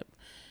scholarship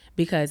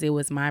because it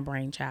was my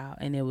brainchild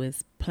and it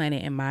was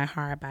planted in my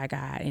heart by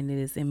God. And it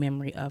is in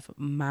memory of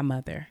my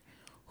mother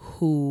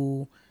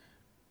who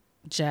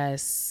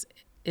just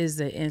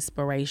is an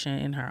inspiration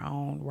in her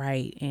own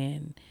right,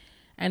 and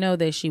I know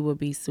that she would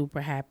be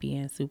super happy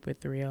and super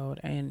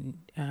thrilled, and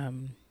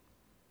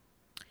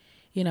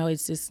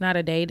it's just not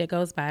a day that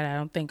goes by that I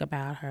don't think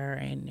about her,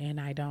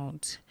 and I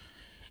don't,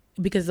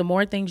 because the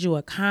more things you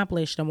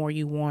accomplish, the more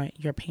you want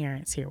your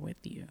parents here with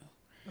you.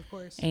 Of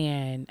course.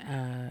 And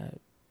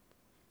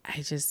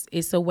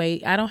it's a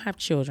way. I don't have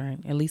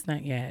children, at least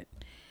not yet.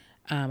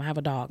 I have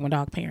a dog. I'm a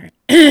dog parent,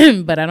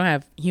 but I don't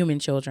have human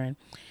children.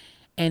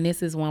 And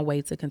this is one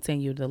way to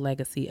continue the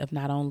legacy of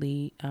not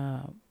only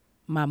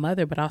my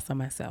mother, but also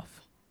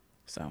myself.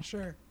 So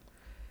sure.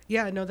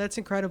 Yeah, no, that's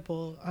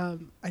incredible.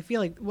 I feel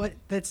like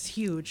that's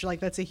huge. Like,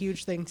 that's a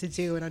huge thing to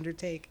do and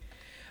undertake.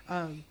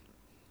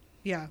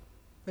 Yeah,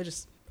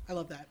 I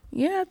love that.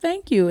 Yeah,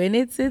 thank you. And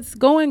it's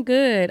going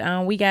good.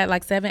 We got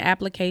like 7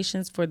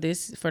 applications for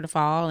the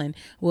fall, and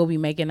we'll be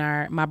making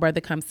my brother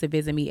comes to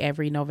visit me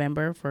every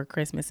November for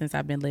Christmas since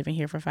I've been living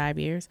here for 5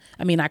 years.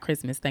 I mean, not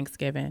Christmas,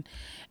 Thanksgiving.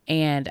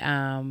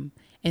 And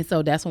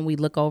so that's when we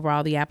look over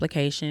all the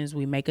applications,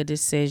 we make a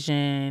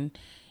decision,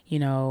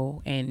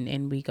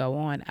 and we go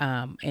on.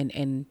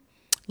 And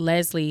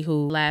Leslie,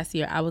 who last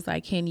year I was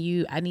like, I'm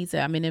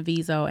in a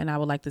Viso and I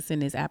would like to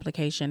send this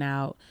application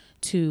out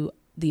to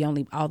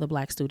all the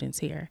Black students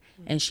here.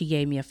 And she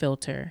gave me a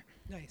filter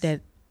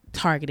that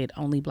targeted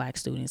only Black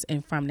students.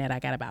 And from that, I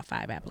got about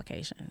 5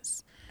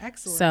 applications.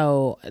 Excellent.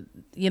 So,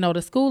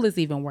 the school is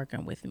even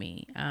working with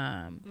me.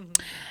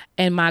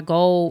 And my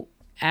goal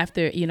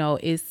after,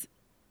 is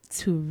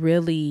to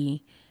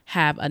really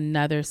have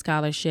another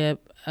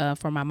scholarship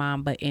for my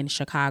mom, but in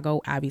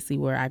Chicago, obviously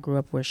where I grew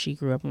up, where she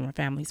grew up, where my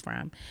family's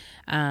from.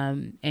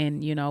 And,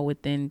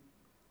 within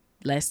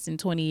less than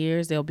 20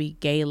 years, there'll be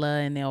gala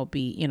and there'll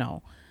be,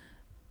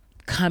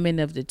 coming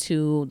of the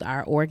two,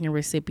 our Oregon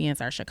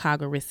recipients, our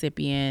Chicago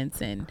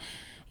recipients. And,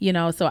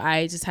 so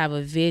I just have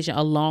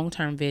a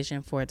long-term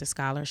vision for the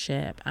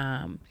scholarship.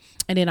 And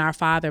then our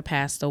father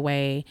passed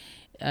away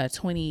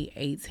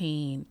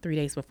 2018, 3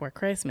 days before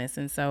Christmas.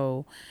 And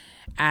so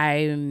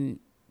I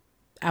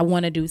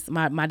want to do,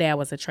 my dad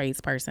was a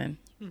tradesperson.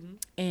 Mm-hmm.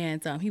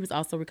 And he was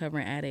also a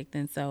recovering addict.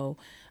 And so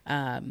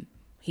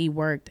he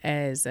worked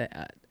at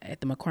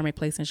the McCormick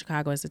Place in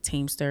Chicago as a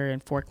teamster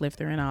and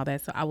forklifter and all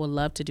that. So I would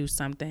love to do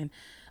something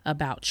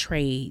about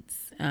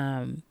trades.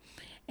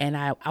 And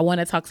I want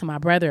to talk to my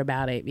brother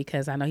about it,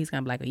 because I know he's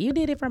going to be like, well, you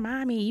did it for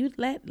mommy. You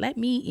let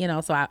me,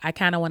 so I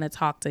kind of want to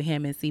talk to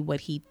him and see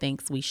what he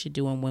thinks we should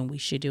do and when we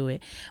should do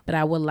it. But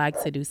I would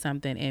like to do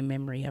something in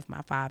memory of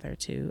my father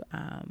too.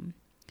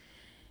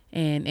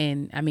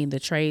 And I mean, the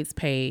trades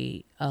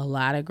pay a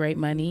lot of great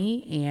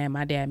money, and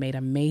my dad made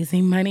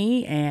amazing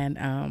money,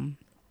 and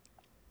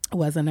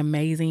was an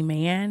amazing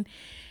man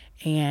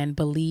and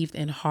believed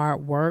in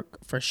hard work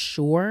for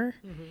sure.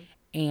 Mm-hmm.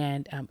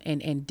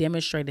 And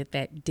demonstrated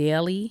that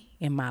daily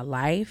in my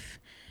life.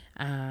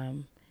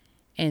 And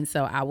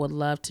so I would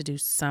love to do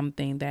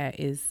something that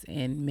is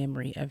in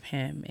memory of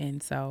him.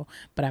 And so,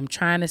 but I'm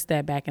trying to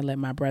step back and let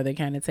my brother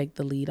kind of take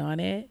the lead on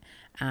it.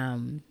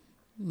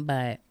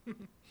 But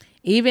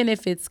even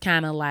if it's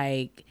kind of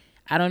like,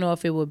 I don't know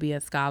if it would be a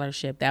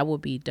scholarship, that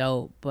would be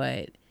dope.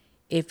 But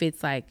if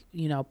it's like,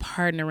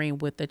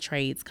 partnering with the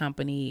trades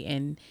company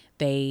and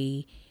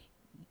they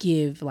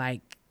give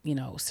like,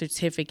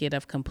 certificate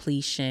of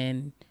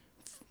completion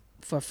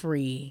for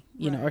free,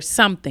 right, or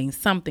something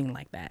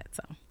like that.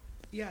 So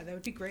yeah, that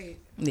would be great.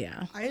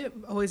 Yeah. I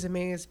am always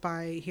amazed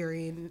by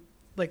hearing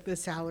like the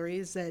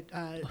salaries that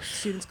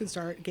students can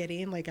start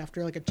getting like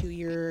after like a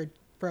 2-year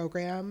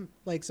program,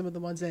 like some of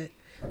the ones that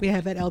we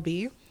have at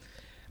LB.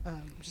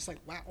 Just like,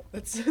 wow,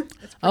 that's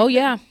oh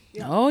yeah.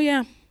 Yeah. Oh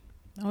yeah.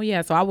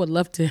 So I would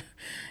love to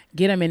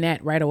get them in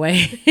that right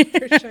away.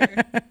 For sure.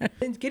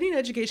 And getting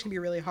education can be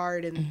really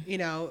hard, and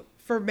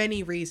for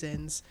many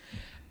reasons.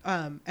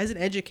 As an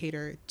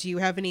educator, do you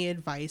have any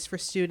advice for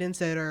students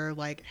that are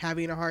like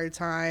having a hard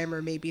time,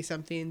 or maybe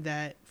something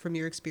that from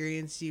your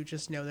experience you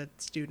just know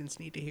that students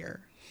need to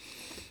hear?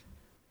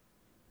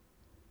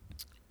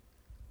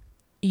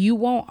 You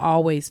won't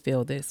always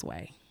feel this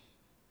way,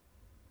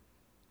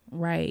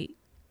 right?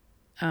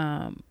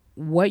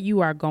 What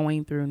you are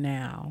going through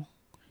now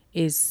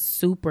is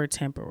super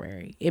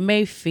temporary. It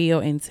may feel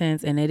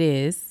intense, and it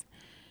is,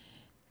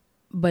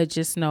 but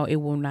just know it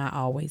will not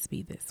always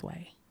be this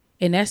way.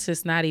 And that's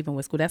just not even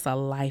with school. That's a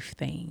life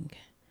thing.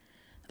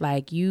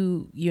 Like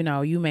you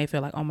may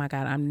feel like, oh my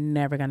God, I'm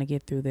never going to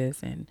get through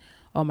this. And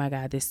oh my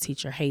God, this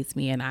teacher hates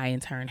me, and I in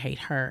turn hate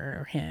her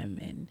or him.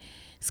 And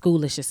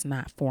school is just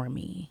not for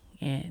me.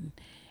 And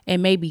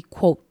maybe,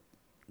 quote,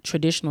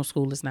 traditional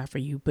school is not for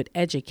you, but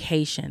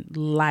education,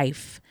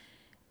 life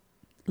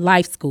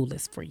school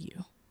is for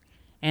you.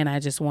 And I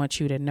just want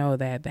you to know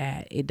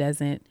that it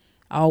doesn't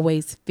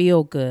always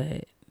feel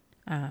good,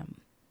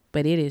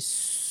 but it is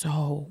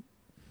so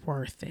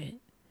worth it.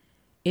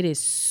 It is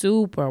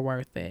super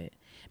worth it.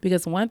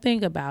 Because one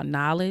thing about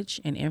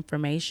knowledge and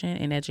information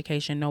and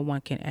education, no one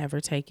can ever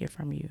take it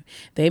from you.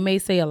 They may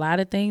say a lot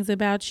of things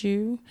about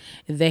you.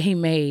 They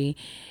may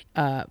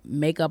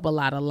make up a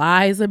lot of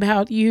lies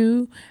about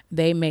you.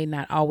 They may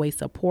not always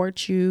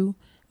support you.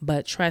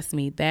 But trust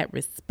me, that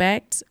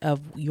respect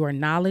of your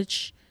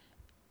knowledge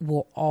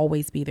will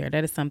always be there.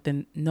 That is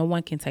something no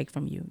one can take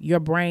from you. Your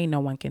brain, no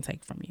one can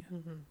take from you.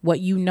 Mm-hmm. What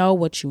you know,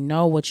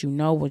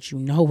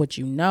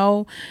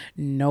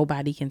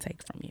 nobody can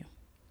take from you.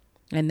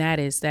 And that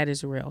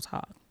is real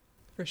talk.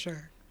 For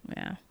sure.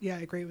 Yeah. Yeah, I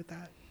agree with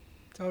that.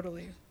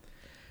 Totally.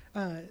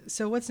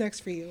 So what's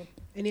next for you?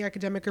 Any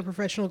academic or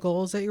professional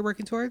goals that you're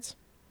working towards?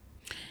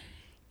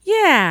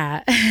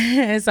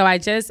 Yeah. So I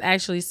just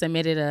actually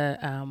submitted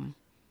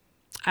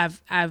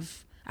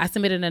I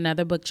submitted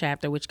another book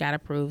chapter which got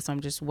approved, so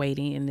I'm just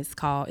waiting, and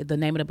the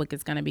name of the book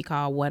is going to be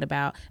called What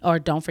About, or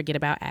Don't Forget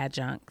About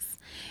Adjuncts.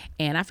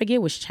 And I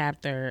forget which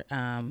chapter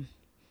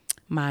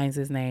mine's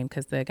his name,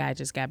 because the guy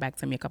just got back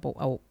to me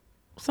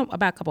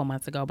about a couple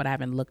months ago, but I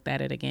haven't looked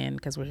at it again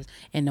because we're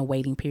in the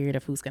waiting period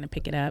of who's going to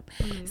pick it up.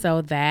 Mm-hmm.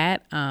 So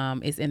that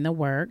is in the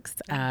works.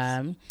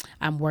 Nice.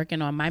 I'm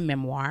working on my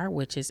memoir,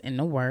 which is in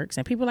the works.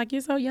 And people are like,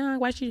 you're so young.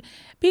 Why should you?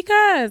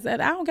 Because I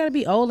don't got to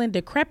be old and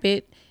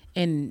decrepit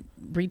and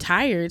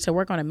retired to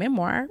work on a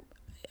memoir.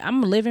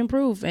 I'm living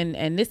proof,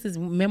 and this is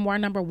memoir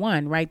number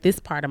 1, right? This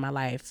part of my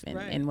life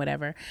and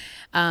whatever.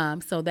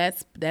 So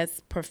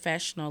that's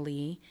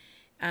professionally.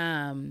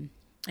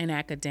 And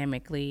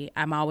academically,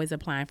 I'm always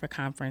applying for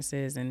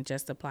conferences, and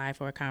just applied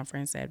for a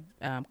conference at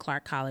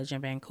Clark College in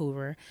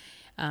Vancouver,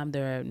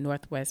 the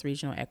Northwest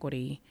Regional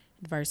Equity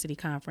Diversity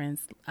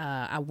Conference.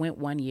 I went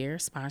 1 year,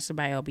 sponsored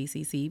by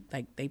LBCC.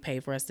 Like, they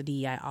paid for us, the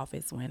DEI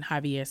office, when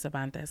Javier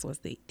Cervantes was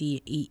the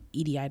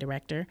EDI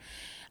director.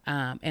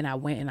 And I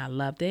went and I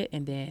loved it.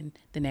 And then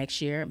the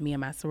next year, me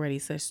and my sorority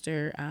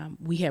sister,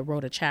 we had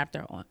wrote a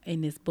chapter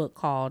in this book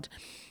called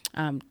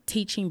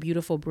Teaching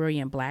Beautiful,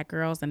 Brilliant Black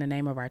Girls, and the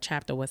name of our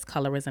chapter was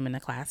Colorism in the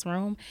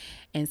Classroom.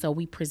 And so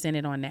we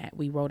presented on that.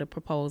 We wrote a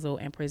proposal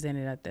and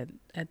presented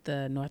at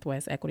the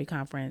Northwest Equity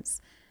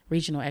Conference,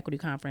 Regional Equity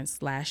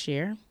Conference last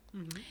year.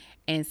 Mm-hmm.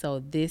 And so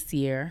this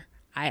year,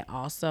 I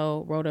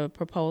also wrote a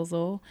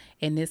proposal,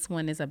 and this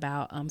one is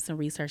about some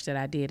research that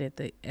I did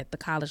at the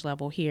college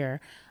level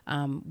here,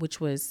 which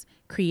was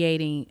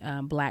creating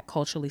Black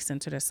culturally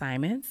centered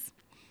assignments.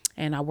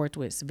 And I worked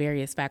with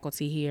various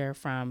faculty here,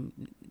 from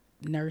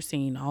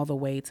nursing all the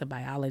way to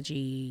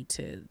biology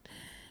to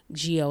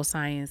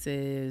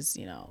geosciences,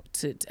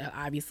 to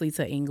obviously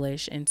to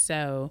English. And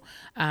so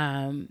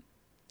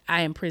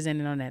I am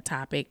presenting on that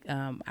topic.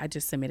 I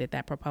just submitted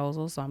that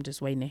proposal, so I'm just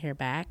waiting to hear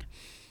back.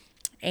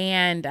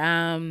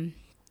 And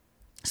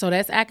so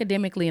that's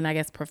academically and I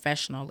guess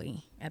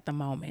professionally at the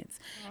moment.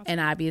 Awesome. And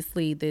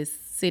obviously this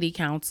city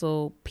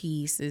council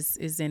piece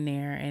is in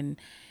there, and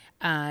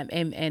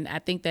I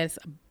think that's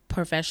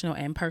professional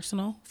and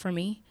personal for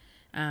me.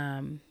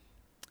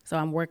 So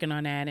I'm working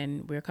on that,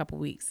 and we're a couple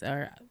weeks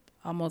or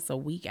almost a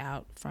week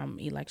out from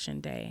election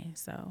day.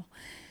 So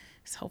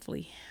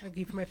hopefully, I'll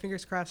keep my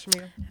fingers crossed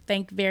from you.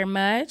 Thank you very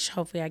much.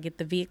 Hopefully I get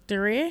the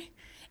victory.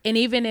 And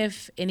even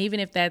if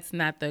that's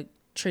not the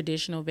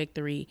traditional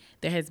victory,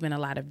 there has been a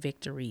lot of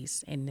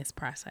victories in this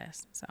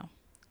process. So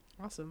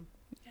awesome.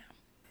 Yeah.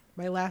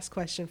 My last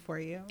question for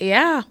you.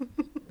 Yeah.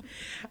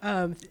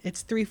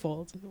 It's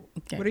threefold.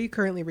 Okay. What are you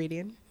currently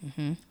reading?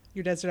 Mm-hmm.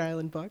 Your Desert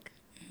Island book.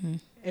 Mm-hmm.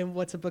 And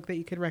what's a book that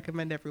you could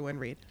recommend everyone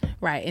read?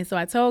 Right. And so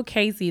I told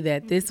Casey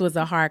that this was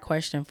a hard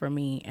question for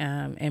me.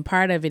 And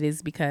part of it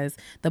is because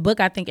the book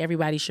I think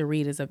everybody should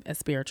read is a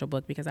spiritual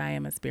book, because I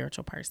am a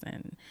spiritual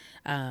person.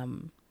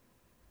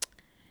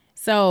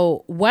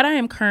 So what I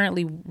am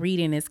currently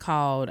reading is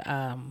called,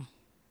 oh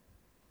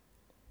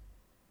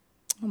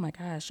my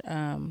gosh,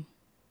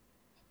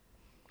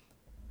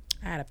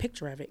 I had a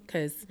picture of it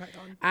because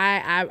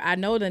I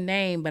know the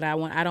name, but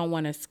I don't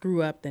want to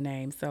screw up the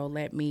name. So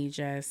let me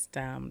just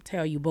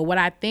tell you. But what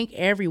I think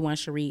everyone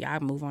should read, I'll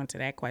move on to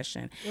that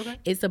question. Okay.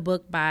 It's a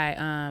book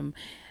by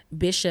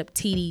Bishop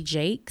T.D.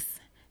 Jakes,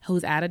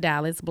 who's out of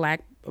Dallas,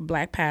 black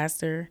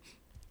pastor.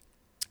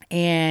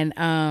 And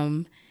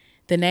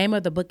the name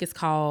of the book is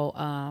called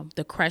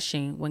The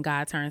Crushing: When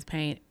God Turns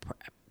Pain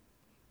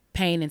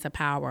into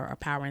Power, or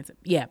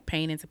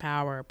pain into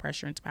power, or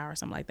pressure into power,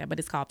 something like that. But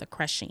it's called The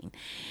Crushing.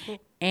 Cool.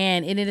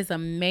 And it is an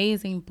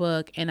amazing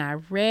book. And I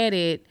read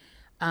it,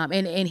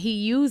 and he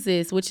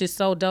uses, which is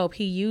so dope,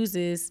 he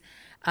uses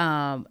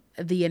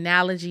the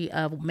analogy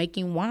of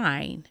making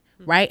wine,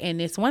 right? And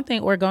it's one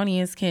thing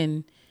Oregonians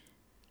can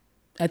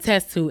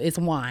attest to, is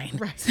wine,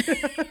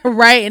 right?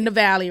 Right in the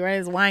valley, right?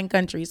 It's wine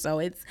country. So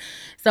it's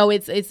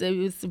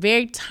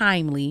very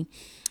timely.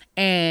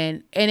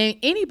 And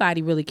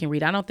anybody really can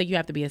read it. I don't think you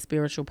have to be a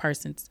spiritual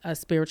person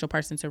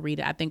to read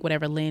it. I think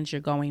whatever lens you're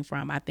going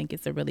from, I think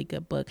it's a really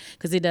good book,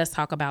 because it does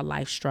talk about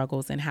life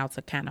struggles and how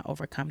to kind of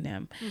overcome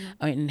them,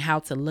 mm-hmm. and how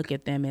to look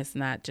at them as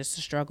not just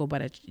a struggle,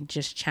 but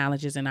just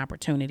challenges and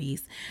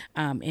opportunities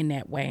in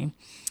that way.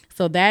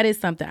 So that is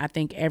something I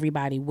think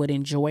everybody would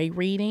enjoy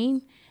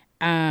reading.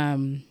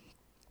 And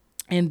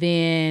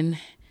then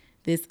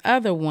this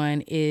other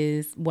one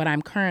is what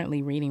I'm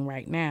currently reading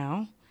right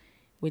now,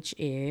 which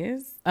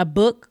is a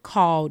book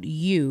called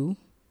You.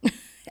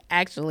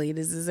 Actually,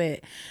 this is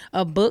it.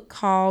 A book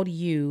called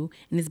You,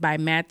 and it's by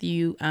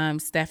Matthew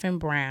Stephen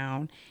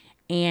Brown.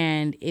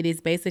 And it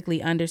is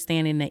basically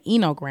understanding the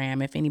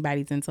Enneagram, if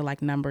anybody's into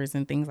like numbers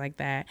and things like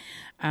that,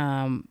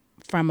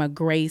 from a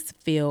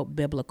grace-filled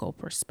biblical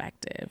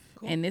perspective.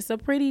 Cool. And it's a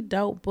pretty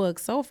dope book.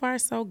 So far,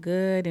 so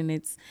good. And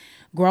it's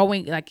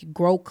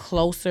grow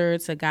closer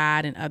to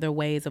God and other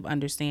ways of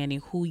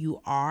understanding who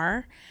you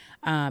are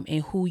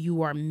and who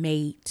you are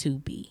made to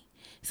be.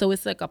 So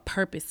it's like a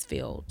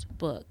purpose-filled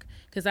book,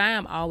 because I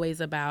am always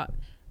about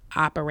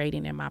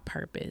operating in my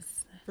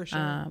purpose. For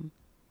sure.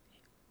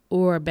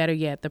 Or better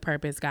yet, the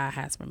purpose God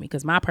has for me,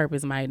 because my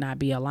purpose might not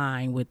be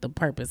aligned with the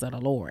purpose of the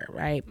Lord,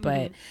 right?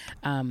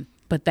 Mm-hmm.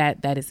 But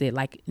that is it.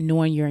 Like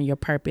knowing you're in your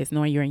purpose,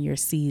 knowing you're in your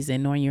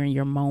season, knowing you're in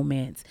your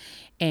moments,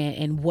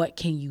 and what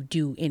can you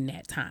do in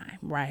that time,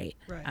 right?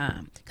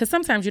 Because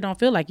sometimes you don't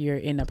feel like you're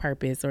in a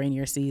purpose or in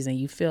your season.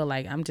 You feel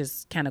like I'm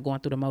just kind of going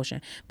through the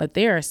motion. But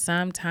there are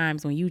some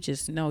times when you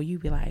just know, you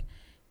be like,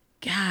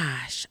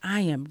 gosh,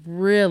 I am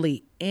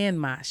really in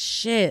my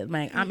shit.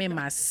 Like I'm in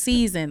my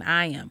season.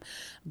 I am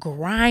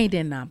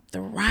grinding. I'm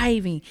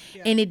thriving.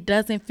 Yeah. And it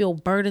doesn't feel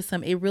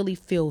burdensome. It really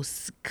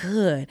feels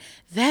good.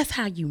 That's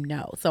how you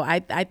know. So I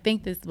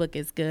think this book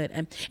is good.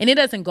 And it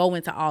doesn't go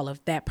into all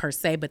of that per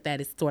se, but that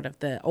is sort of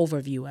the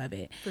overview of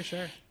it. For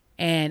sure.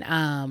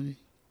 And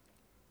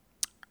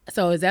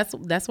so that's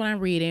what I'm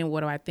reading.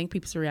 What do I think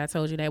people should read? I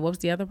told you that. What was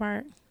the other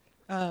part?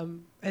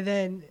 And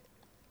then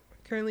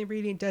currently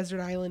reading Desert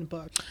Island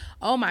book.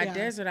 Oh, my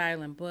Desert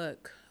Island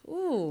book.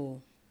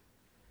 Ooh.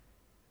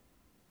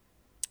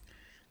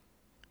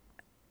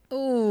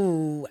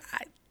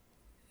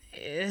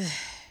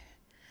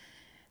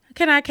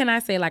 Can I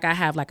say, like, I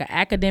have like an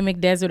academic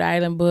Desert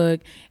Island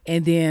book,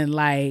 and then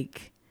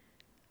like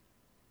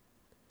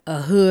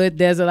a hood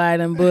Desert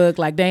Island book.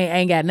 Like they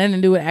ain't got nothing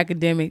to do with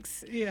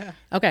academics. Yeah.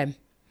 Okay.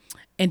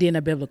 And then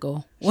a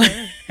biblical one.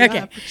 Sure. Okay.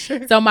 Yeah, for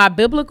sure. So my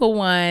biblical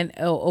one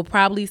will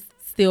probably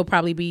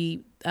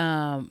be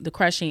The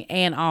Crushing,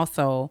 and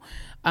also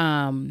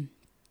When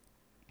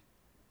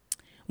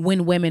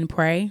Women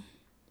Pray.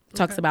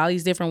 Talks about all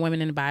these different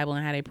women in the Bible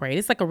and how they pray.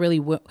 It's like a really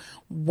woman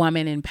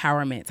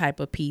empowerment type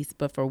of piece,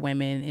 but for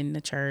women in the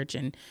church,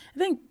 and I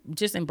think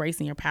just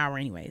embracing your power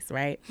anyways,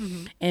 right?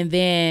 Mm-hmm. And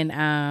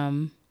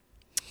then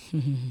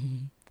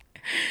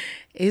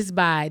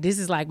this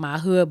is like my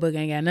hood book,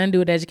 ain't got nothing to do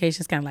with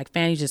education. It's kind of like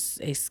Fanny,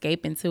 just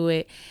escape into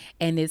it.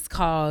 And it's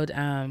called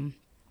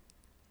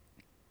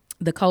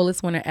The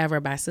Coldest Winter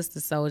Ever by Sister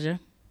Soldier.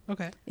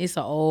 Okay. It's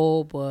an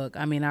old book.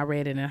 I mean, I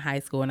read it in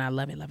high school and I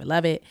love it, love it,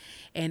 love it.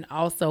 And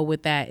also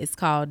with that, it's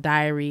called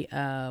Diary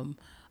of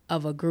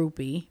a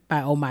Groupie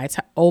by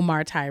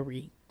Omar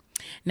Tyree.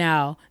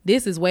 Now,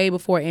 this is way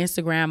before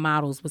Instagram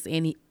models was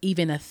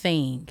even a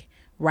thing,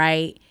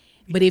 right?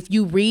 But if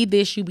you read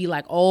this, you be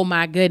like, oh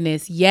my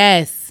goodness,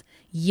 yes,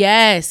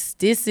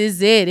 this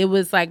is it. It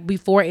was like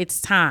before its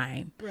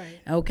time. Right.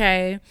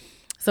 Okay.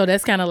 So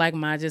that's kind of like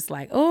my just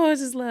like, oh, I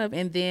just love.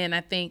 And then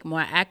I think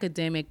my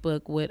academic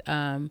book would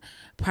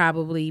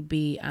probably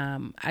be,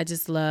 I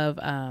just love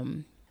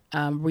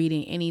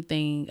reading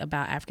anything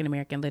about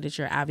African-American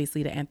literature.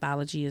 Obviously, the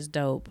anthology is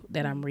dope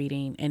that I'm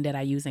reading and that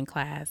I use in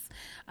class.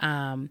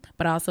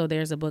 But also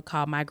there's a book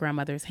called My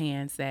Grandmother's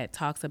Hands that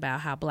talks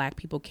about how Black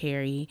people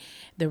carry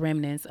the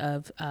remnants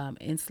of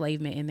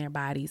enslavement in their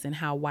bodies, and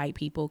how white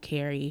people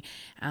carry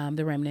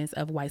the remnants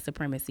of white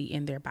supremacy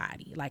in their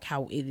body, like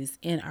how it is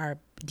in our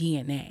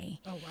DNA.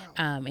 Oh,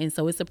 wow. And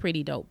so it's a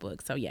pretty dope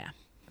book. So, yeah.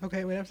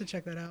 Okay, we have to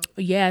check that out.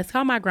 Yeah, it's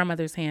called My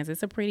Grandmother's Hands.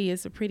 It's a pretty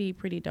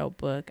dope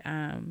book.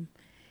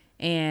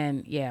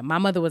 And yeah, my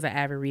mother was an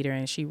avid reader,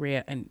 and she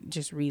read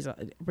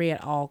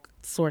all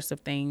sorts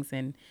of things,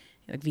 and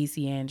like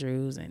V.C.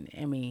 Andrews, and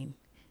I mean,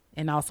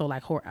 and also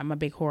like I'm a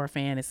big horror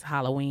fan. It's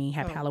Halloween.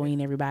 Happy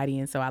Halloween, everybody.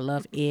 And so I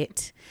love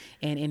It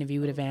and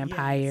Interview with a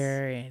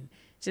Vampire, and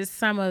just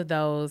some of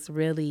those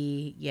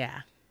really,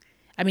 yeah.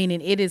 I mean,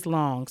 and it is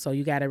long, so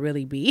you got to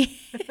really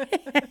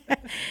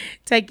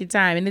take your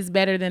time. And it's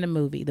better than the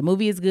movie. The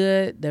movie is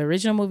good. The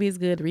original movie is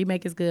good. The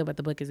remake is good, but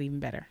the book is even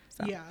better.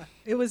 So. Yeah,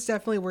 it was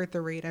definitely worth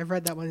the read. I've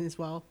read that one as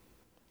well.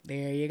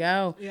 There you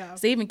go. Yeah.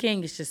 Stephen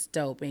King is just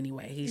dope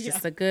anyway. He's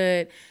just a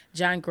good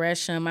John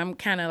Grisham. I'm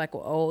kind of like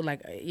old,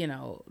 like,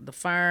 The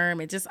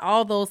Firm, and just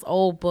all those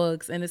old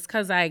books. And it's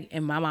because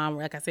and my mom,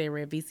 like I said,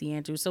 read V.C.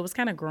 Andrews. So it's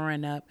kind of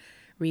growing up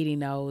reading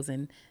those,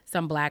 and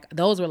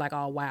those were like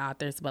all white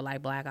authors, but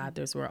like Black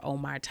authors were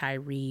Omar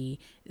Tyree,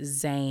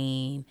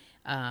 Zane,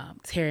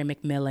 Terry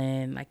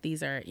McMillan. Like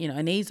these are,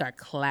 and these are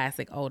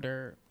classic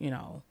older,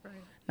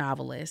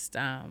 novelists.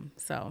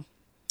 So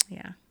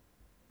yeah.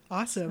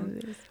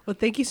 Awesome. Well,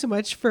 thank you so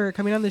much for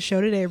coming on the show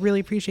today. I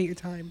really appreciate your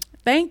time.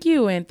 Thank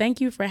you. And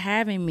thank you for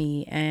having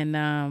me. And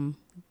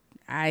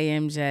I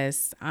am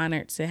just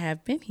honored to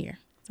have been here.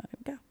 So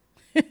there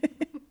we go.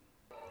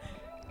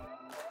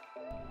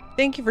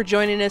 Thank you for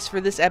joining us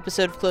for this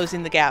episode of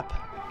Closing the Gap.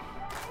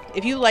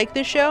 If you like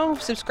this show,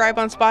 subscribe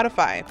on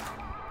Spotify.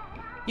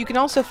 You can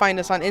also find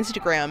us on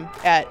Instagram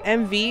at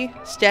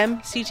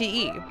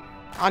MVSTEMCTE,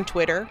 on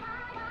Twitter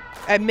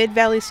at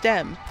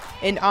MidValleySTEM,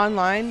 and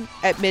online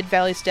at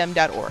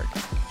midvalleystem.org.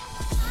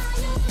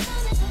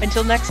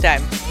 Until next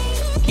time,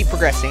 keep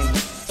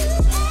progressing.